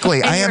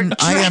 Exactly. And you're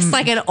dressed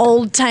like an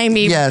old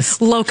timey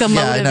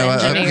locomotive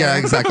engineer.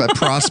 Exactly. A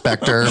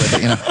prospector.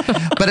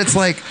 But it's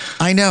like,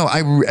 I know.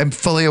 I'm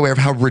fully aware of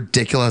how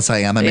ridiculous I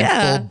am. I'm in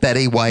full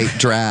Betty White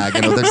drag,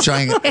 the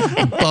giant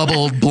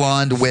bubbled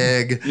blonde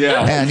wig,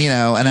 and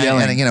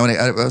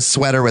a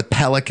sweater with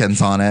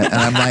pelicans on it, and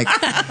I'm like,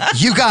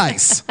 you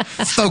guys,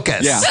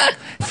 focus,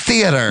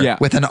 theater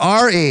with an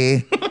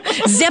R-E.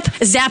 Zip,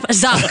 zap,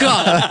 zap, go.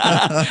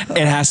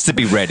 It has to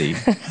be ready.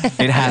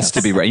 It has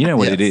to be ready. You know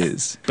what it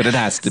is, but it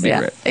has to be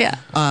ready. Yeah.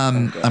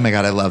 Oh my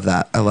God, I love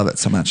that. I love it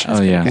so much.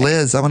 Oh yeah,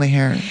 Liz, I want to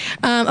hear.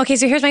 Okay,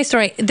 so here's my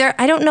story.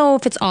 I don't know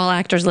if it's all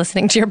actors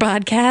listening to your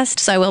podcast,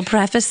 so I will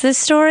preface this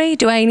story.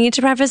 Do I need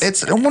to preface? No.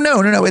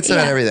 It's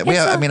about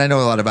everything. I know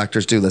a lot of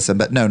actors do listen,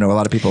 but no, a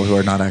lot of people who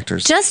are not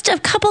actors. Just a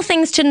couple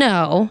things to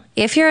know.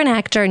 If you're an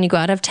actor and you go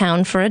out of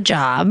town for a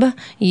job,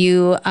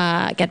 you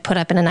get put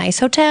up in a nice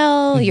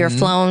hotel. You're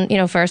flown,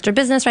 first or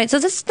business, right? So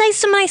there's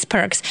some nice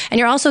perks, and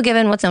you're also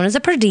given what's known as a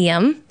per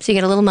diem, so you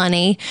get a little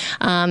money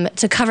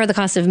to cover the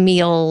cost of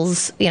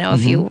meals.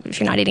 If you're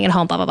not eating at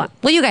home, blah blah blah.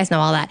 Well, you guys know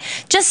all that.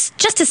 Just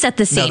to set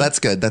the scene. No, that's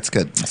good.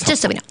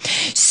 Just so we know.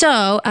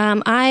 So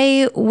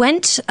I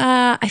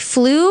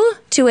flew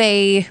to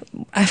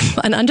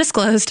an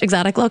undisclosed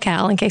exotic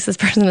locale, in case this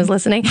person is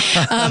listening,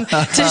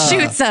 to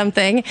shoot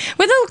something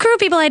with a crew of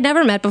people I'd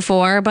never met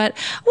before. But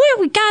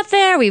we got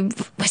there, we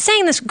sang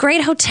in this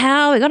great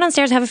hotel, we go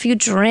downstairs, have a few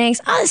drinks.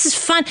 Oh, this is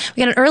fun.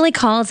 We got an early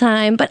call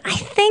time, but I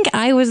think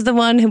I was the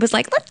one who was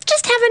like, let's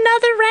just have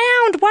another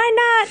round.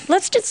 Why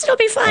not? It'll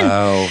be fun.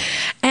 Oh.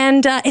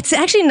 And it's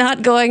actually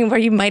not going where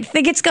you might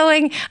think it's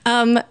going,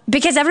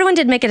 because everyone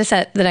did make it a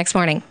set the next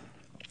morning.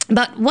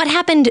 But what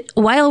happened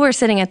while we're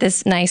sitting at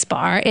this nice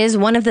bar is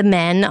one of the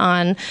men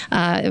on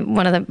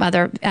one of the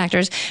other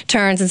actors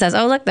turns and says,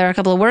 oh, look, there are a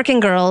couple of working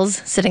girls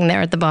sitting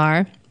there at the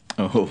bar.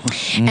 Oh.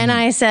 And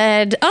I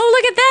said,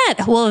 oh, look at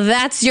that. Well,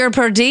 that's your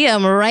per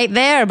diem right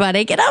there,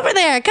 buddy. Get over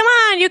there. Come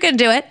on, you can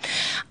do it.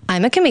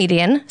 I'm a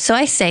comedian, so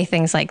I say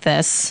things like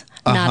this,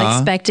 not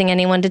expecting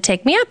anyone to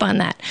take me up on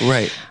that.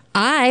 Right.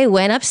 I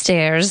went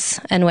upstairs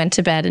and went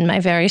to bed in my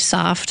very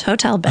soft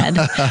hotel bed,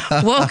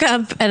 woke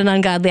up at an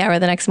ungodly hour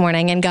the next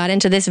morning and got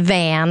into this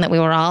van that we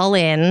were all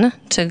in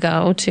to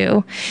go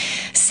to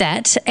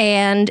set.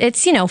 And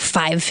it's,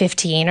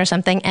 5:15 or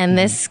something. And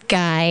this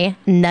guy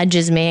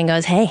nudges me and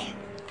goes, hey,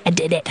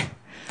 did it.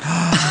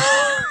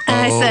 And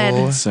I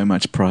said, So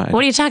much pride.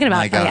 what are you talking about?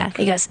 My God. Oh, yeah.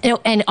 He goes, no,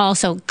 and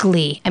also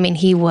glee. I mean,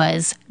 he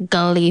was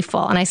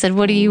gleeful. And I said,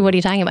 what are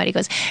you talking about? He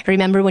goes,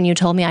 remember when you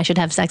told me I should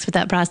have sex with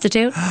that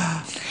prostitute?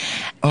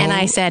 And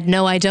I said,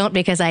 no, I don't,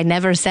 because I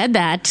never said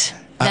that.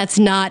 That's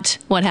not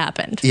what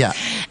happened. Yeah.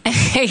 And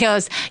he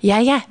goes,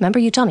 yeah. Remember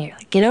you told me, you're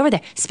like, get over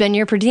there, spend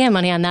your per diem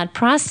money on that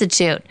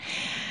prostitute.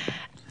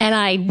 And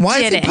I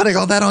Why did is he it. putting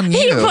all that on you?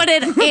 He put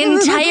it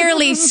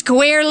entirely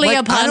squarely Like, I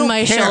upon don't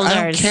my care. shoulders.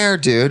 I don't care,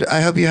 dude.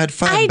 I hope you had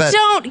fun. I but,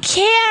 don't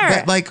care.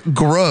 But like,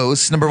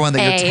 gross. Number one,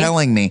 that you're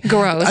telling me.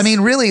 Gross. I mean,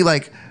 really,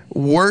 like,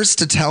 worse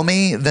to tell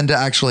me than to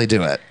actually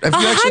do it. If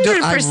you actually do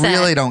it, I 100%.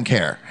 really don't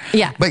care.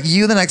 Yeah. But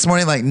you the next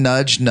morning, like,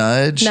 nudge.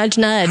 Nudge.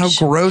 How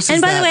gross is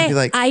and by that? the to way, be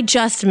like, I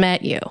just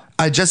met you.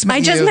 I just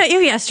met you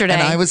yesterday.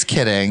 And I was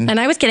kidding.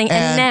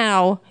 And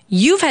now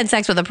you've had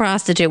sex with a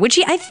prostitute, which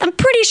I'm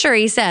pretty sure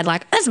he said,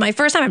 like, this is my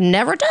first time. I've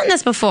never done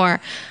this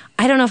before.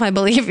 I don't know if I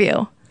believe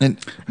you.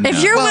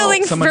 If you're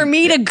willing for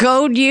me to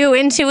goad you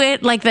into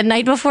it like the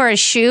night before a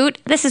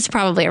shoot, this is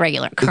probably a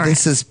regular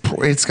occurrence.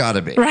 It's got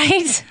to be.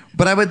 Right?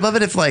 But I would love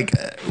it if, like,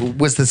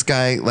 was this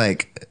guy,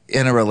 like,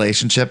 in a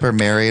relationship or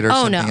married or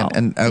something? No.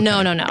 Okay.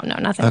 No, nothing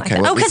like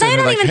that. Well, Because I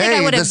don't even think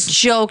I would have this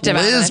joked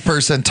about Liz it.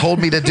 person told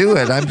me to do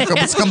it. I'm a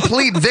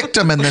complete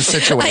victim in this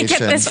situation. I get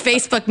this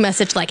Facebook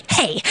message like,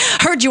 hey,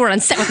 heard you were on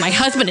set with my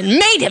husband and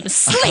made him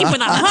sleep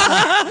with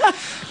a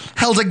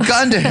held a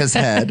gun to his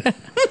head,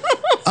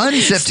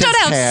 unzipped stood his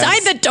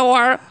outside pants. the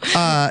door.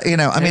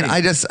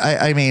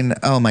 I mean,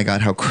 oh my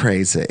God, how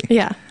crazy.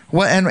 Yeah.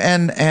 What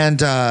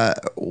and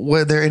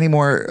were there any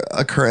more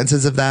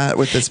occurrences of that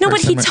with this No,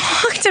 but person? he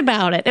talked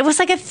about it. It was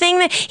like a thing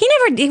that he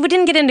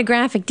didn't get into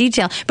graphic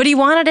detail, but he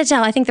wanted to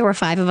tell. I think there were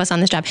 5 of us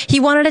on this job.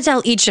 He wanted to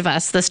tell each of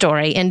us the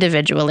story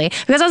individually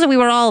because also we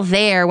were all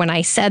there when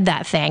I said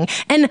that thing,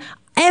 and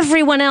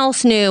everyone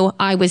else knew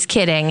I was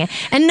kidding,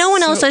 and no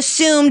one else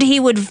assumed he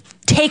would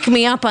take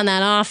me up on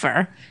that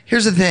offer.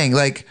 Here's the thing,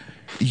 like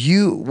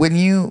when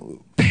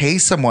you pay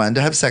someone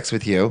to have sex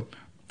with you,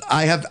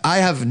 I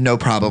have no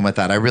problem with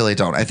that. I really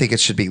don't. I think it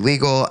should be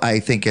legal. I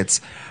think it's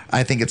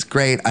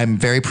great. I'm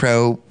very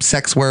pro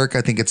sex work.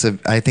 I think it's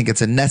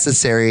a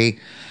necessary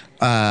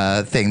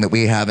thing that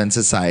we have in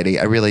society.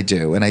 I really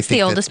do. And I think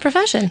the oldest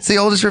profession. It's the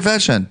oldest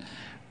profession.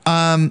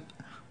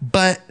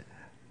 But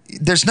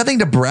there's nothing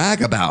to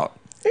brag about.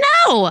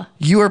 No.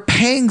 You are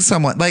paying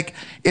someone. Like,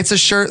 it's a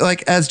sure,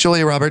 like, as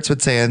Julia Roberts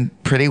would say in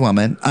Pretty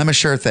Woman, I'm a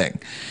sure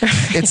thing.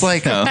 It's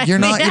like, you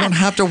don't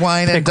have to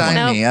wine and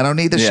dine me. I don't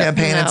need the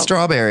champagne and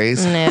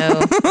strawberries.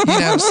 No.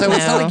 So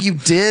it's not like you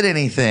did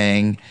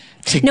anything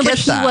to No, get but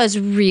he that. was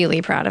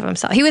really proud of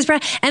himself. He was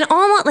proud, and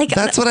almost like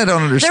That's what I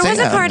don't understand. There was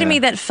a part of me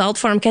that felt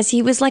for him because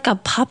he was like a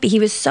puppy. He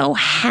was so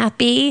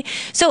happy.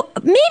 So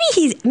maybe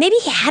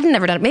he hadn't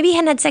ever done it. Maybe he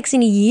hadn't had sex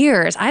in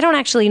years. I don't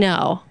actually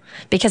know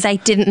because I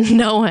didn't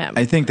know him.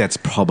 I think that's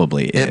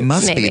probably it. It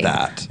must Maybe. be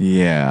that.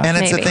 Yeah. And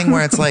it's a thing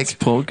where it's like,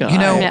 Poor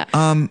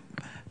guy.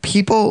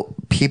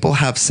 people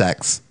have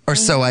sex, or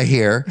so I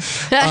hear,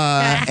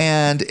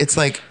 and it's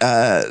like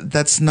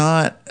that's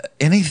not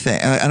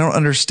anything. I don't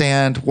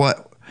understand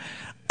what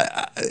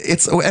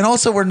it's. And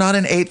also, we're not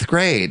in 8th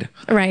grade,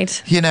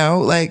 Right.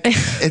 Like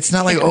it's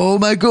not like, oh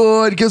my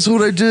God, guess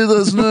what I did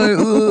last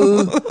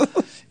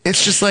night?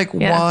 It's just like,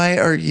 why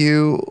are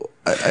you?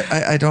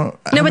 I don't.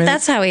 No, but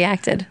that's how he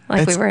acted.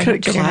 Like we It's were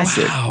in junior high.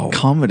 classic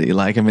comedy.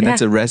 Like, I mean,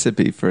 that's a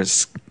recipe for a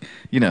sketch.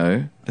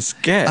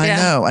 I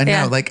know.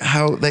 Yeah. Like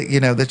how,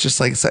 that's just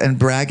like, and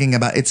bragging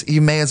about it's,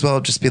 you may as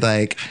well just be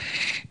like,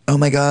 oh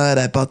my God,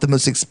 I bought the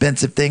most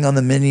expensive thing on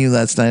the menu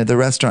last night at the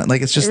restaurant.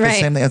 Like, it's just the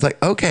same thing. It's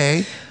like,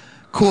 okay,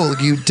 cool.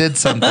 You did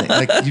something.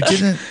 Like, you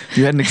didn't.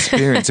 You had an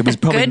experience. It was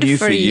probably Good new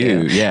for for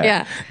you. you.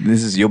 Yeah.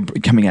 This is, you're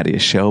coming out of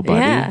your shell, buddy.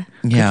 Yeah.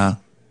 Yeah.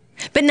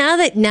 But now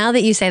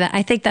that you say that,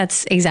 I think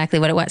that's exactly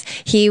what it was.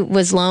 He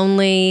was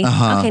lonely.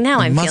 Okay, now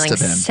I'm Must feeling have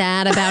been.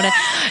 sad about it.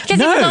 Because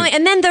he was lonely.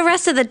 And then the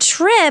rest of the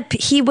trip,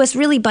 he was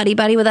really buddy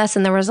with us,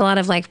 and there was a lot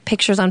of like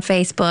pictures on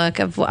Facebook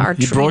of our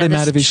You brought him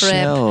out of his trip.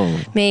 shell.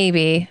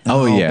 Maybe.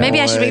 Oh, yeah. Maybe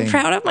I should be boy.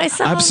 proud of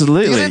myself.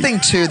 Absolutely. The other thing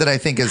too that I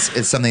think is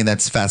something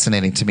that's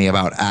fascinating to me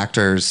about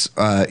actors,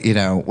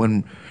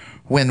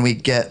 when we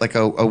get like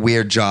a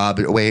weird job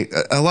away,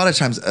 a lot of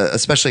times,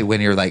 especially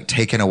when you're like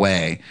taken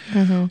away,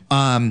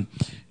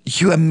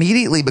 you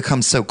immediately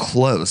become so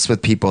close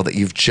with people that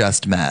you've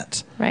just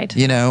met. Right.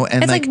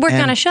 And It's like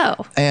working on a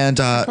show. And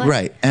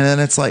right. And then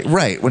it's like,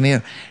 right, but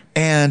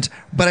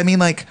I mean,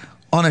 like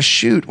on a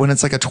shoot, when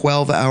it's like a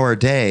 12-hour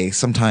day,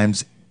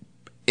 sometimes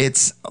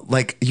it's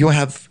like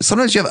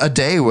sometimes you have a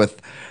day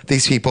with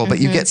these people, but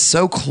you get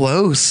so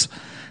close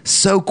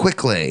so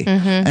quickly.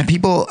 And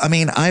people, I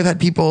mean, I've had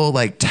people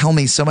like tell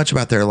me so much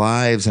about their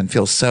lives and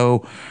feel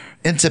so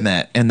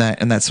intimate in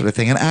that sort of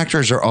thing. And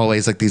actors are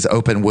always like these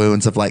open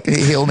wounds of like,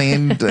 hey, heal me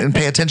and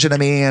pay attention to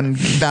me and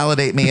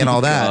validate me and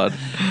all that.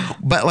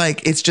 But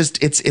like, it's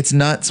just, it's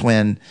nuts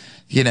when,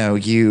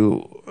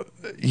 you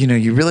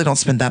really don't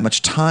spend that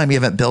much time. You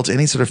haven't built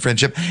any sort of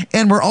friendship,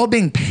 and we're all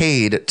being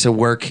paid to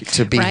work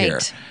to be here.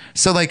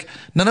 So like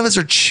none of us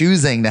are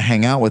choosing to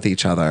hang out with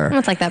each other. Well,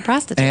 it's like that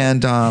prostitute.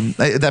 And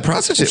that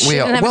prostitute, She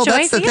didn't have a that's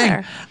choice the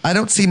either. thing. I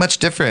don't see much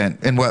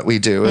different in what we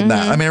do in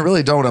that. I mean, I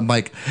really don't. I'm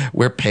like,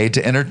 we're paid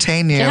to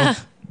entertain you. Yeah.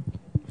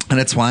 And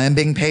it's why I'm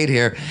being paid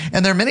here.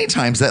 And there are many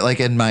times that like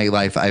in my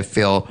life, I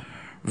feel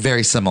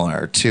very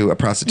similar to a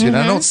prostitute. And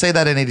I don't say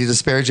that in any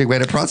disparaging way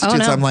to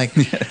prostitutes. no. I'm like,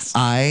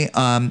 I,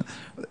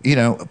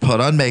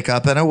 put on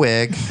makeup and a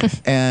wig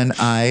and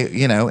I,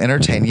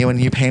 entertain you and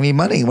you pay me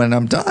money when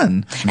I'm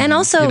done. And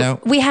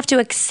also, we have to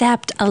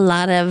accept a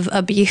lot of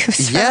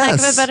abuse, for lack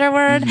of a better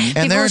word. And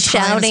there People are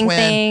shouting times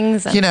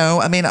when, things.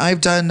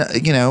 I've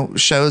done,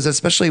 shows,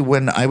 especially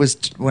when I was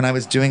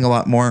doing a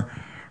lot more,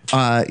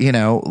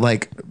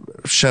 like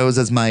shows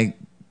as my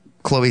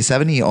Chloe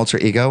 70 alter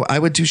ego. I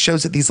would do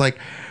shows at these like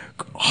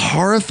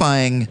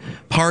horrifying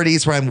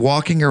parties where I'm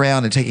walking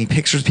around and taking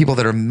pictures of people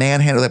that are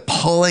manhandled, like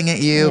pulling at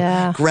you,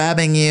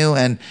 grabbing you,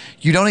 and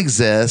you don't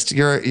exist.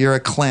 You're a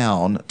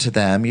clown to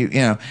them. You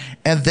know.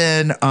 And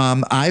then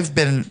I've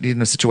been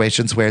in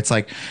situations where it's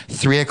like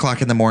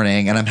 3:00 in the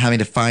morning, and I'm having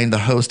to find the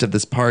host of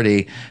this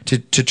party to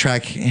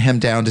track him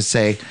down to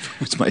say,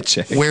 "Where's my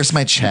check? Where's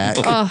my check?"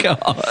 Oh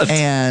God!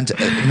 And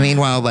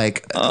meanwhile,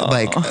 like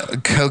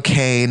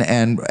cocaine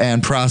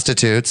and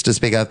prostitutes, to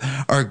speak of,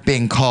 are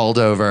being called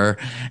over.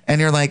 And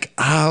you're like,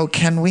 oh,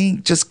 can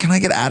I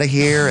get out of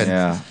here? And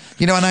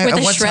and I with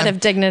a one shred time, of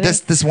dignity.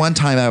 This one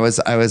time I was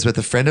with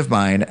a friend of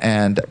mine,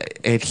 and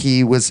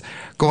he was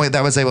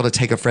able to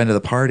take a friend to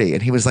the party,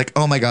 and he was like,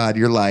 oh my God,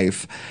 your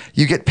life,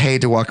 you get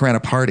paid to walk around a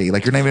party,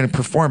 like you're not even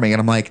performing. And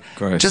I'm like,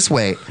 just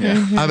wait.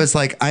 I was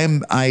like,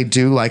 I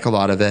do like a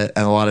lot of it,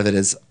 and a lot of it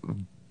is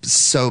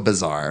so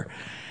bizarre.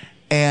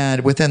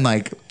 And within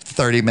like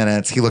 30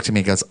 minutes, he looked at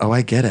me and goes, oh,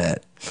 I get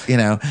it.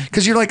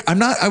 Because you're like,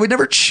 I would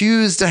never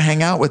choose to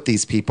hang out with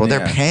these people.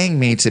 They're paying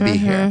me to be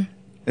here.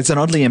 It's an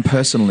oddly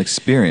impersonal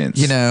experience.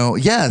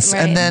 Yes.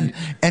 Right.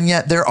 And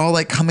yet they're all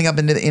like coming up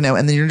into,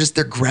 and then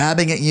they're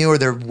grabbing at you or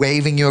they're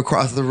waving you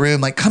across the room,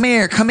 like, come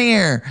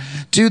here,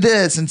 do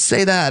this and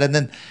say that.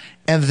 And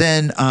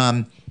then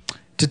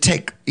to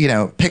take,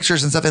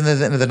 pictures and stuff. And then at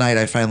the end of the night,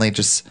 I finally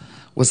just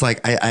was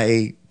like,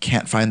 I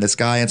can't find this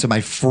guy. And so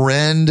my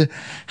friend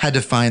had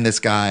to find this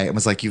guy and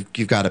was like,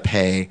 you've got to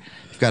pay.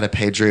 Got to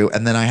pay Drew.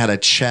 And then I had a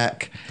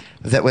check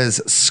that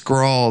was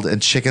scrawled in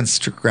chicken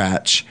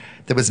scratch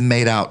that was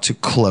made out to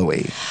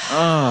Chloe. So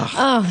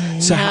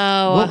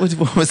what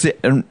was the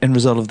end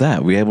result of that?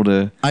 Were we able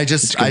to? I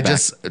just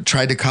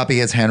tried to copy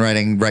his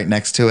handwriting right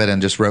next to it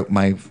and just wrote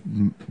my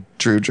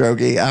Drew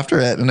Droege after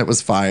it, and it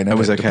was fine. It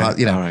was okay. All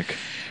right.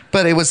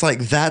 But it was like,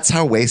 that's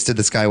how wasted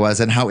this guy was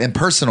and how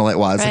impersonal it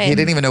was. Right. Like, he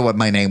didn't even know what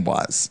my name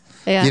was.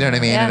 Yeah. You know what I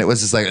mean? Yeah. And it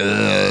was just like,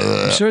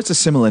 ugh. I'm sure it's a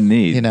similar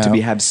need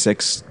to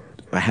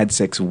had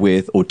sex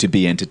with or to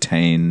be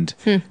entertained.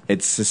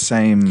 It's the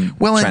same.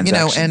 Well,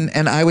 transaction.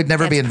 and I would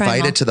never be That's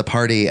invited primal. to the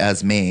party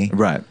as me.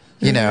 Right.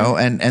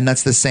 And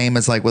that's the same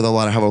as like with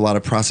how a lot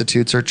of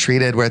prostitutes are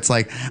treated, where it's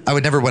like, I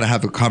would never want to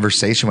have a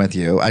conversation with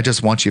you. I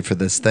just want you for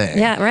this thing.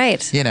 Yeah,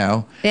 right.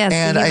 Yeah, it's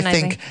and I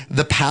think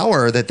the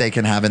power that they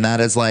can have in that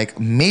is like,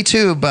 me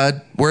too,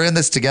 bud. We're in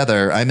this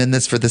together. I'm in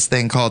this for this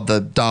thing called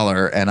the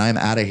dollar, and I'm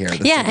out of here.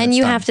 And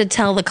you have to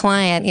tell the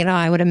client,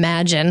 I would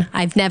imagine,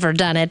 I've never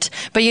done it,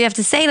 but you have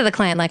to say to the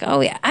client, like, oh,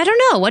 yeah, I don't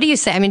know. What do you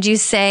say? I mean, do you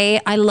say,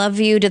 I love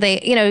you? Do they,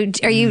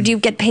 do you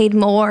get paid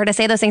more to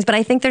say those things? But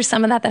I think there's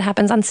some of that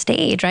happens on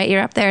stage, right?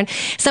 You're up there and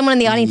someone in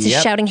the audience is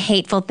shouting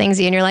hateful things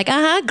at you, and you're like,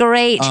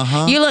 great.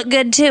 You look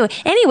good too.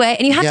 Anyway,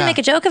 and you have to make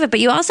a joke of it, but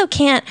you also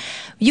can't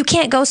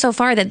go so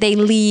far that they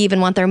leave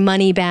and want their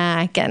money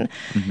back. And,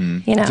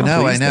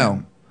 No, I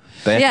know.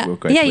 They have to work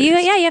great, you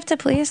have to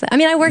please them. I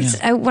mean,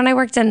 when I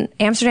worked in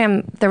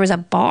Amsterdam, there was a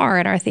bar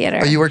at our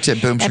theater. Oh, you worked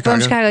at Boom Chicago? At Boom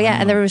Chicago, yeah.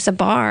 And there was a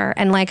bar,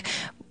 and like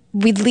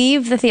we'd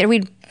leave the theater,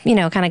 we'd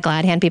kind of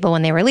glad hand people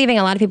when they were leaving.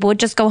 A lot of people would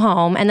just go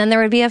home, and then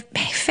there would be a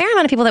fair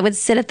amount of people that would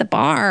sit at the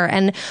bar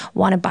and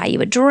want to buy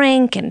you a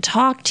drink and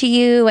talk to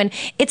you. And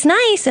it's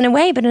nice in a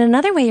way, but in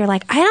another way, you're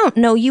like, I don't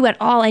know you at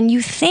all, and you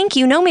think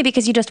you know me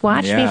because you just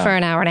watched me for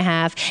an hour and a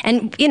half.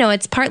 And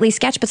it's partly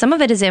sketch, but some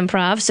of it is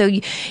improv. So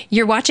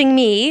you're watching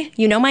me,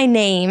 you know my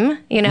name,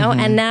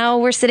 and now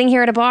we're sitting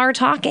here at a bar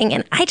talking,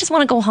 and I just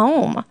want to go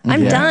home.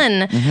 I'm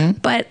done,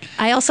 but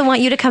I also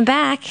want you to come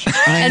back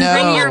and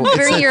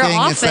bring your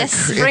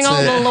office, bring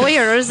all the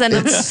lawyers and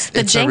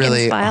the Jenkins a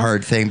really file.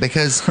 hard thing,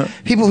 because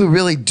people who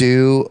really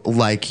do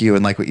like you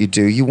and like what you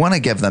do, you want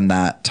to give them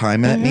that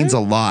time, and it means a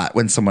lot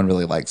when someone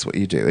really likes what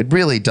you do. It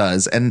really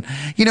does. And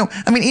at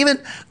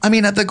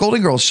the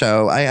Golden Girls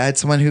show, I had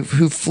someone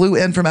who flew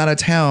in from out of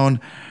town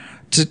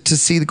to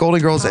see the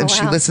Golden Girls, and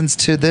she listens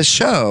to this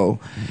show,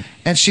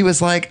 and she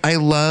was like, I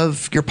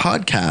love your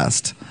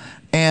podcast.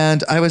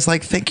 And I was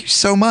like, thank you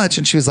so much.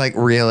 And she was like,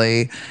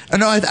 really?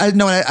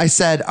 I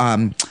said,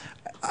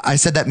 I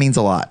said, that means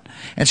a lot.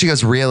 And she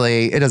goes,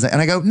 really? It doesn't.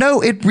 And I go,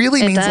 no, it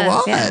really means a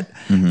lot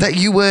that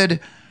you would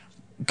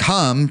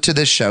come to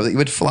this show, that you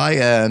would fly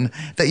in,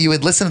 that you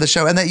would listen to the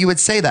show, and that you would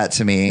say that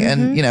to me.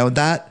 And,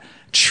 that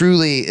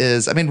truly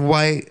is, I mean,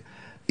 why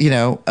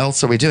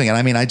else are we doing it?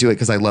 I mean, I do it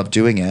because I love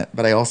doing it,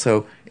 but I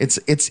also,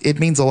 it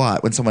means a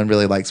lot when someone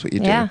really likes what you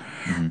do. Yeah.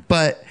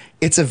 But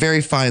it's a very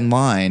fine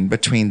line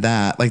between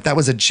that. Like, that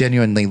was a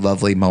genuinely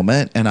lovely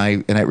moment. And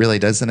it really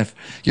does. And if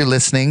you're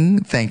listening,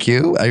 thank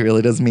you. It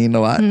really does mean a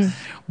lot.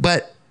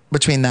 But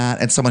between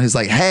that and someone who's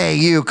like, hey,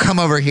 you come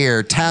over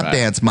here, tap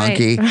dance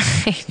monkey,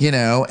 Right.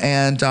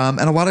 and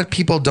a lot of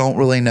people don't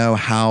really know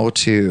how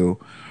to,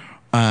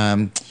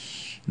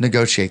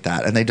 negotiate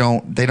that, and they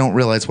don't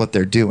realize what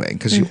they're doing,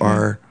 because you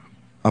are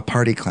a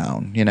party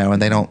clown,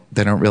 and they don't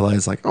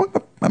realize, like, oh,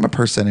 I'm a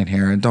person in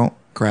here, and don't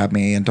grab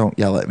me and don't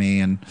yell at me,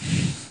 and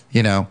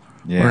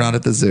we're not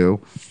at the zoo.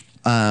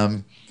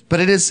 But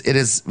it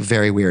is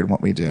very weird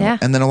what we do. Yeah.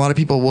 And then a lot of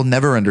people will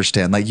never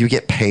understand, like, you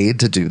get paid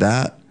to do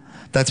that.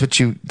 That's what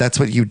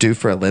you do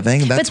for a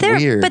living. That's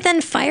weird. But then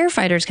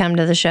firefighters come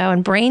to the show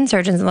and brain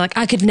surgeons, and they're like,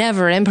 I could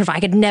never improvise. I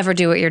could never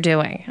do what you're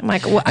doing. I'm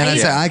like, well, and I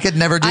say, I could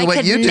never do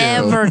what you do. I could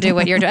never do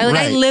what you're doing. Like,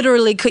 Right. I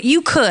literally could.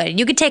 You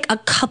could take a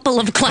couple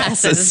of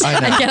classes I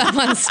know. and get up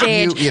on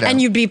stage,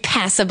 and you'd be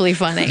passably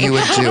funny. You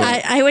would do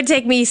it. I would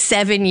take me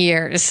 7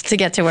 years to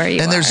get to where you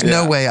are. And there's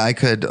no way I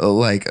could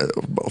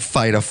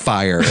fight a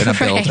fire in a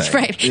building.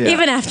 Right.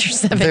 Even after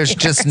 7 years. There's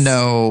just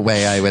no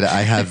way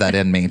I have that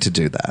in me to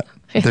do that.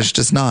 There's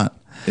just not.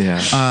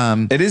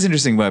 Yeah. It is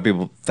interesting why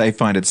they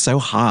find it so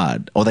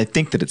hard, or they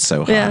think that it's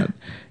so hard.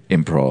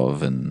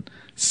 Improv and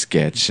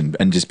sketch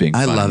and just being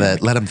I funny. love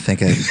it. Let them think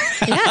it.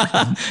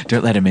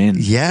 Don't let him in.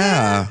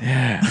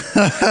 Yeah.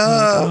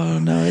 Oh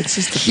no, it's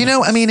just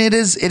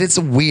it's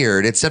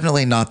weird. It's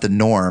definitely not the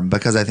norm,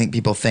 because I think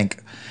people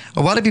think,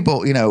 a lot of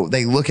people,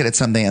 they look at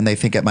something and they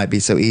think it might be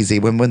so easy.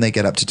 When they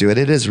get up to do it,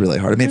 it is really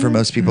hard. I mean, for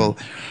most people,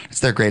 it's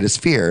their greatest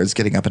fear, is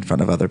getting up in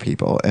front of other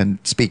people and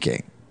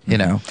speaking,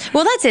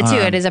 Well, that's it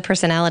too. It is a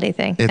personality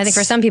thing. I think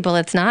for some people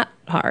it's not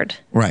hard.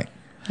 Right.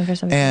 And for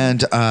some people,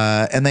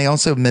 And they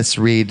also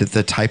misread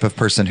the type of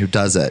person who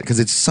does it,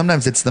 because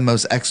sometimes it's the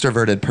most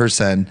extroverted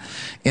person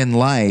in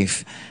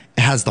life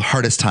has the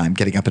hardest time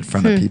getting up in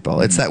front of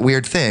people. It's that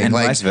weird thing, And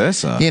like, vice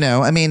versa.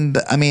 I mean,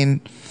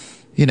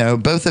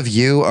 both of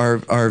you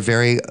are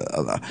very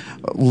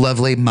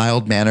lovely,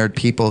 mild-mannered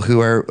people who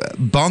are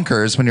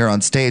bonkers when you're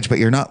on stage, but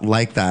you're not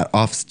like that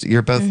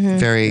you're both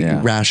very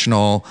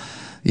rational.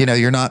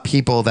 You're not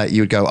people that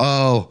you'd go,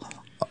 oh,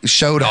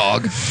 show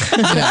dog.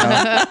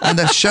 And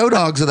the show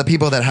dogs are the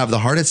people that have the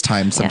hardest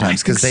time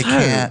sometimes, because they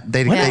can't.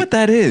 I wonder what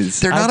that is.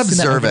 They're not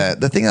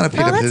observant. The thing that I pick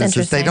up that's is they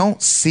interesting.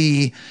 don't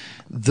see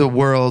the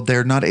world.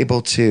 They're not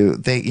able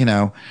to.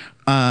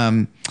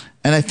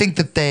 And I think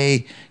that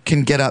they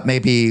can get up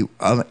maybe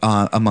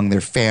among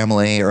their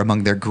family or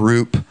among their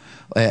group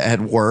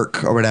at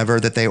work or whatever,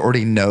 that they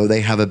already know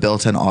they have a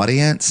built-in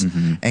audience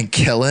and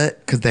kill it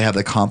because they have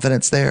the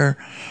confidence there.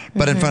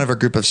 But in front of a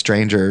group of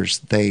strangers,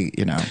 they,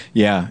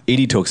 Yeah,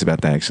 Edie talks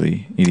about that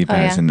actually. Edie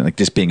Patterson, like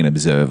just being an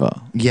observer,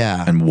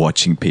 and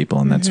watching people,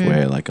 and that's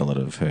where like a lot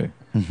of her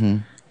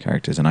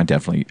characters, and I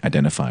definitely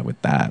identify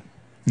with that.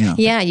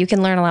 yeah, you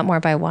can learn a lot more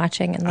by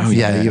watching and listening.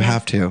 Yeah, you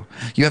have to.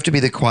 You have to be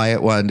the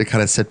quiet one to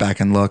kind of sit back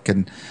and look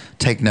and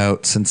take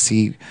notes and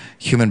see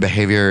human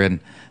behavior. And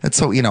that's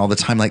so, all the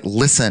time, like,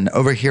 listen,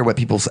 overhear what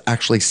people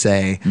actually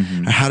say.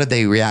 Or how did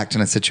they react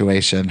in a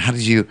situation? How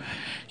did you,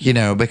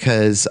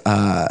 because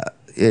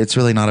it's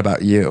really not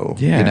about you.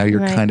 Yeah. You're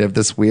Right. kind of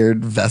this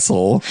weird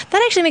vessel.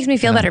 That actually makes me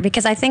feel better,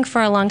 because I think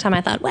for a long time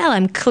I thought, well,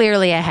 I'm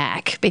clearly a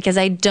hack because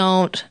I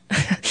don't,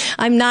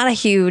 I'm not a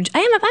huge,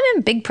 I'm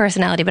a big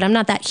personality, but I'm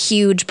not that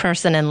huge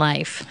person in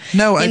life.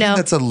 No, I think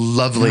that's a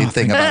lovely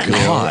thing about you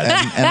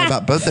and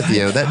about both of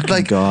you. That,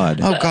 like, God.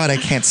 oh God, I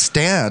can't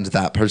stand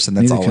that person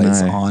that's Neither can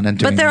always I. on and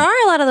doing But there that.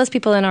 are a lot of those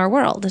people in our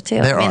world too.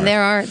 There are.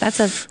 There are. There's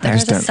just a don't- I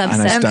just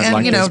subset. don't And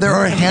like those there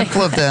are a people.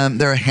 handful of them.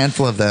 There are a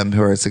handful of them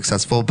who are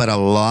successful, but a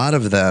lot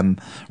of them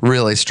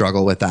really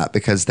struggle with that,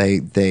 because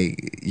they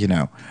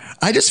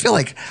I just feel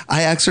like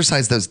I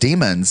exercise those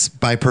demons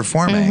by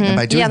performing and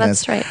by doing Yeah,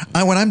 this. that's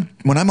right.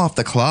 When I'm off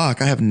the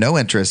clock, I have no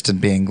interest in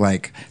being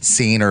like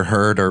seen or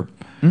heard or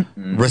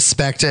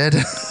respected.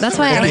 That's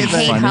why I Anything.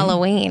 hate Funny.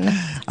 Halloween.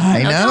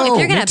 I know. If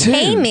you're going to too.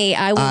 pay me,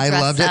 I will. I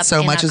dress loved it up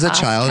so in much as a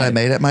child. I costume.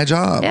 made it my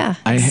job. Yeah,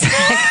 I-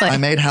 exactly. I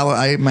made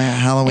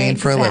Halloween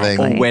for a living.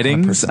 Exactly.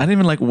 Weddings. I don't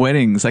even like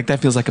weddings. Like that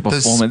feels like a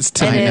performance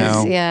to It me. is, I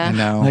know. yeah. I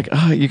know. Like,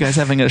 oh, you guys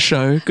having a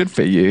show? Good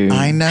for you.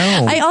 I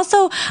know.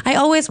 I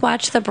always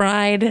watch The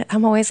Bride.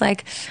 I'm always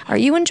like, are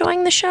you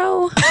enjoying the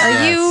show?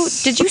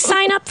 Did you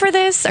sign up for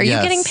this? Are Yes.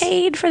 you getting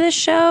paid for this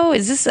show?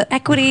 Is this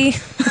equity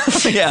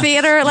Yeah.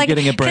 theater? You Like,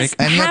 getting a break? 'cause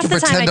And you have half to the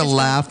time pretend I to just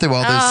laugh through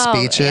all those Oh,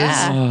 speeches.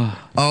 yeah.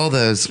 All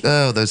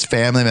those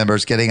family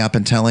members getting up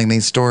and telling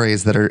these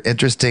stories that are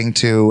interesting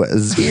to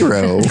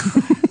zero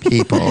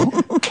people.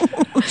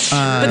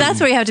 But that's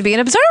where you have to be an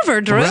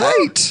observer, Drew.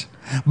 Right.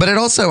 But it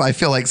also, I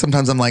feel like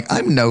sometimes I'm like,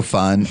 I'm no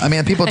fun. I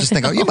mean, people just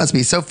think, oh, you must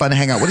be so fun to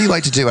hang out. What do you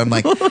like to do? I'm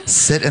like,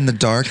 sit in the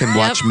dark and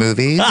watch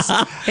movies.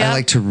 I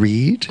like to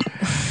read.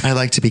 I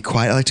like to be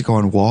quiet. I like to go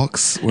on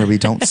walks where we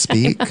don't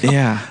speak.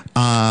 Yeah.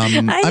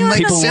 I'm know, like,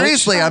 people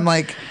seriously, watch I'm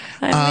like,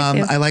 I'm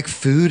with you. I like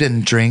food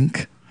and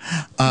drink.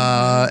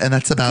 And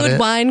that's about Good it.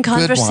 wine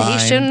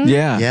conversation. Good wine.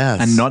 Yeah.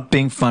 Yes. And not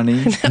being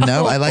funny.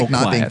 No, I like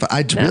not being funny.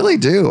 I really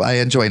do. I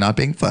enjoy not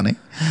being funny.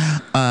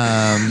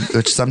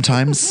 Which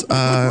sometimes,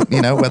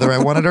 whether I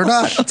want it or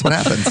not, that's what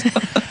happens.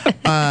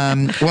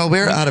 Well,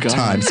 we're out of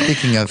time.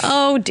 Speaking of...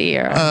 Oh,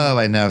 dear. Oh,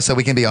 I know. So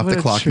we can be off the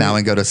clock now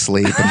and go to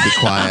sleep and be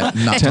quiet.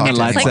 And not Turn talk the to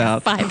lights anyone.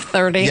 out.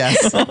 5:30.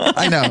 Yes,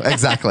 I know.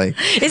 Exactly.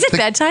 Is it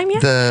bedtime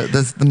yet?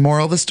 The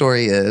moral of the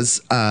story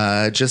is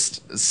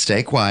just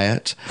stay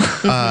quiet.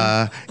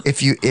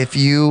 If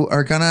you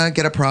are gonna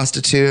get a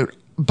prostitute,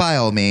 by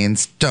all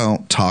means,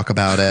 don't talk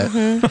about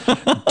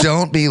it.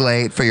 Don't be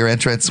late for your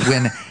entrance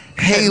when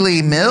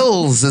Hayley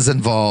Mills is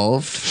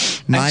involved.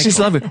 She's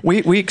lovely.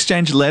 We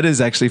exchanged letters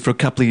actually for a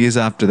couple of years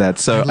after that.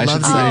 So I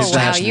should say Oh,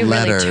 wow. You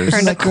letters. really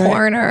turned a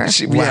corner.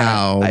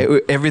 Wow.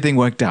 everything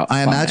worked out.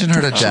 I imagine her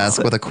at a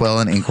desk with a quill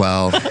and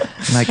inkwell,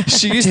 like,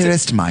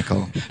 dearest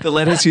Michael. The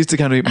letters used to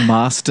come to be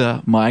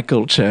Master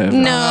Michael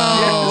Chervin. No.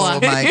 Oh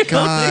my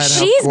God.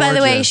 She's, how by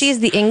the way, gorgeous. she's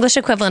the English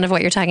equivalent of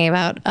what you're talking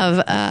about, of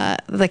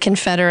the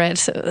Confederate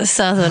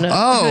Southerner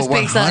who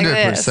speaks like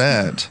this.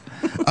 100%.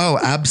 Oh,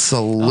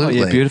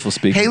 absolutely. Oh, yeah, beautiful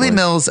speaking Hayley voice.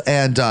 Mills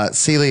and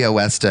Celia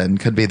Weston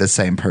could be the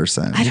same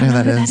person. I You don't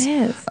know who who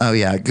that is. Oh,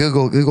 yeah.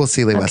 Google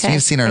Celia Weston. Okay.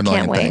 You've seen her in a I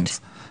million can't wait.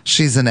 things.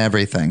 She's in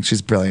everything.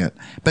 She's brilliant.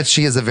 But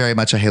she is a very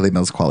much a Hayley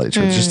Mills quality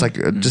to her.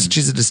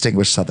 She's a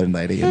distinguished Southern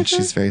lady, and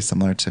she's very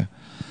similar to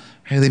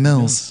Hayley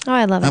Mills. Oh,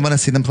 I love it. I want to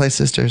see them play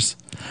sisters.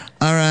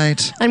 All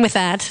right. And with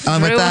that,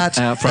 With Drew, that,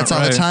 front that's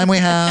all the row. time we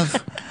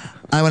have.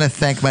 I want to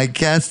thank my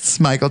guests,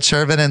 Michael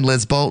Chervin and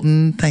Liz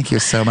Bolton. Thank you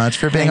so much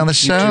for being on the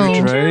show.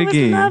 Drew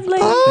Droege. lovely.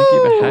 Thank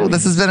you for having me.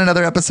 This has been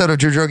another episode of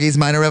Drew Droge's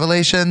Minor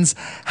Revelations.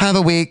 Have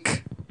a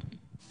week.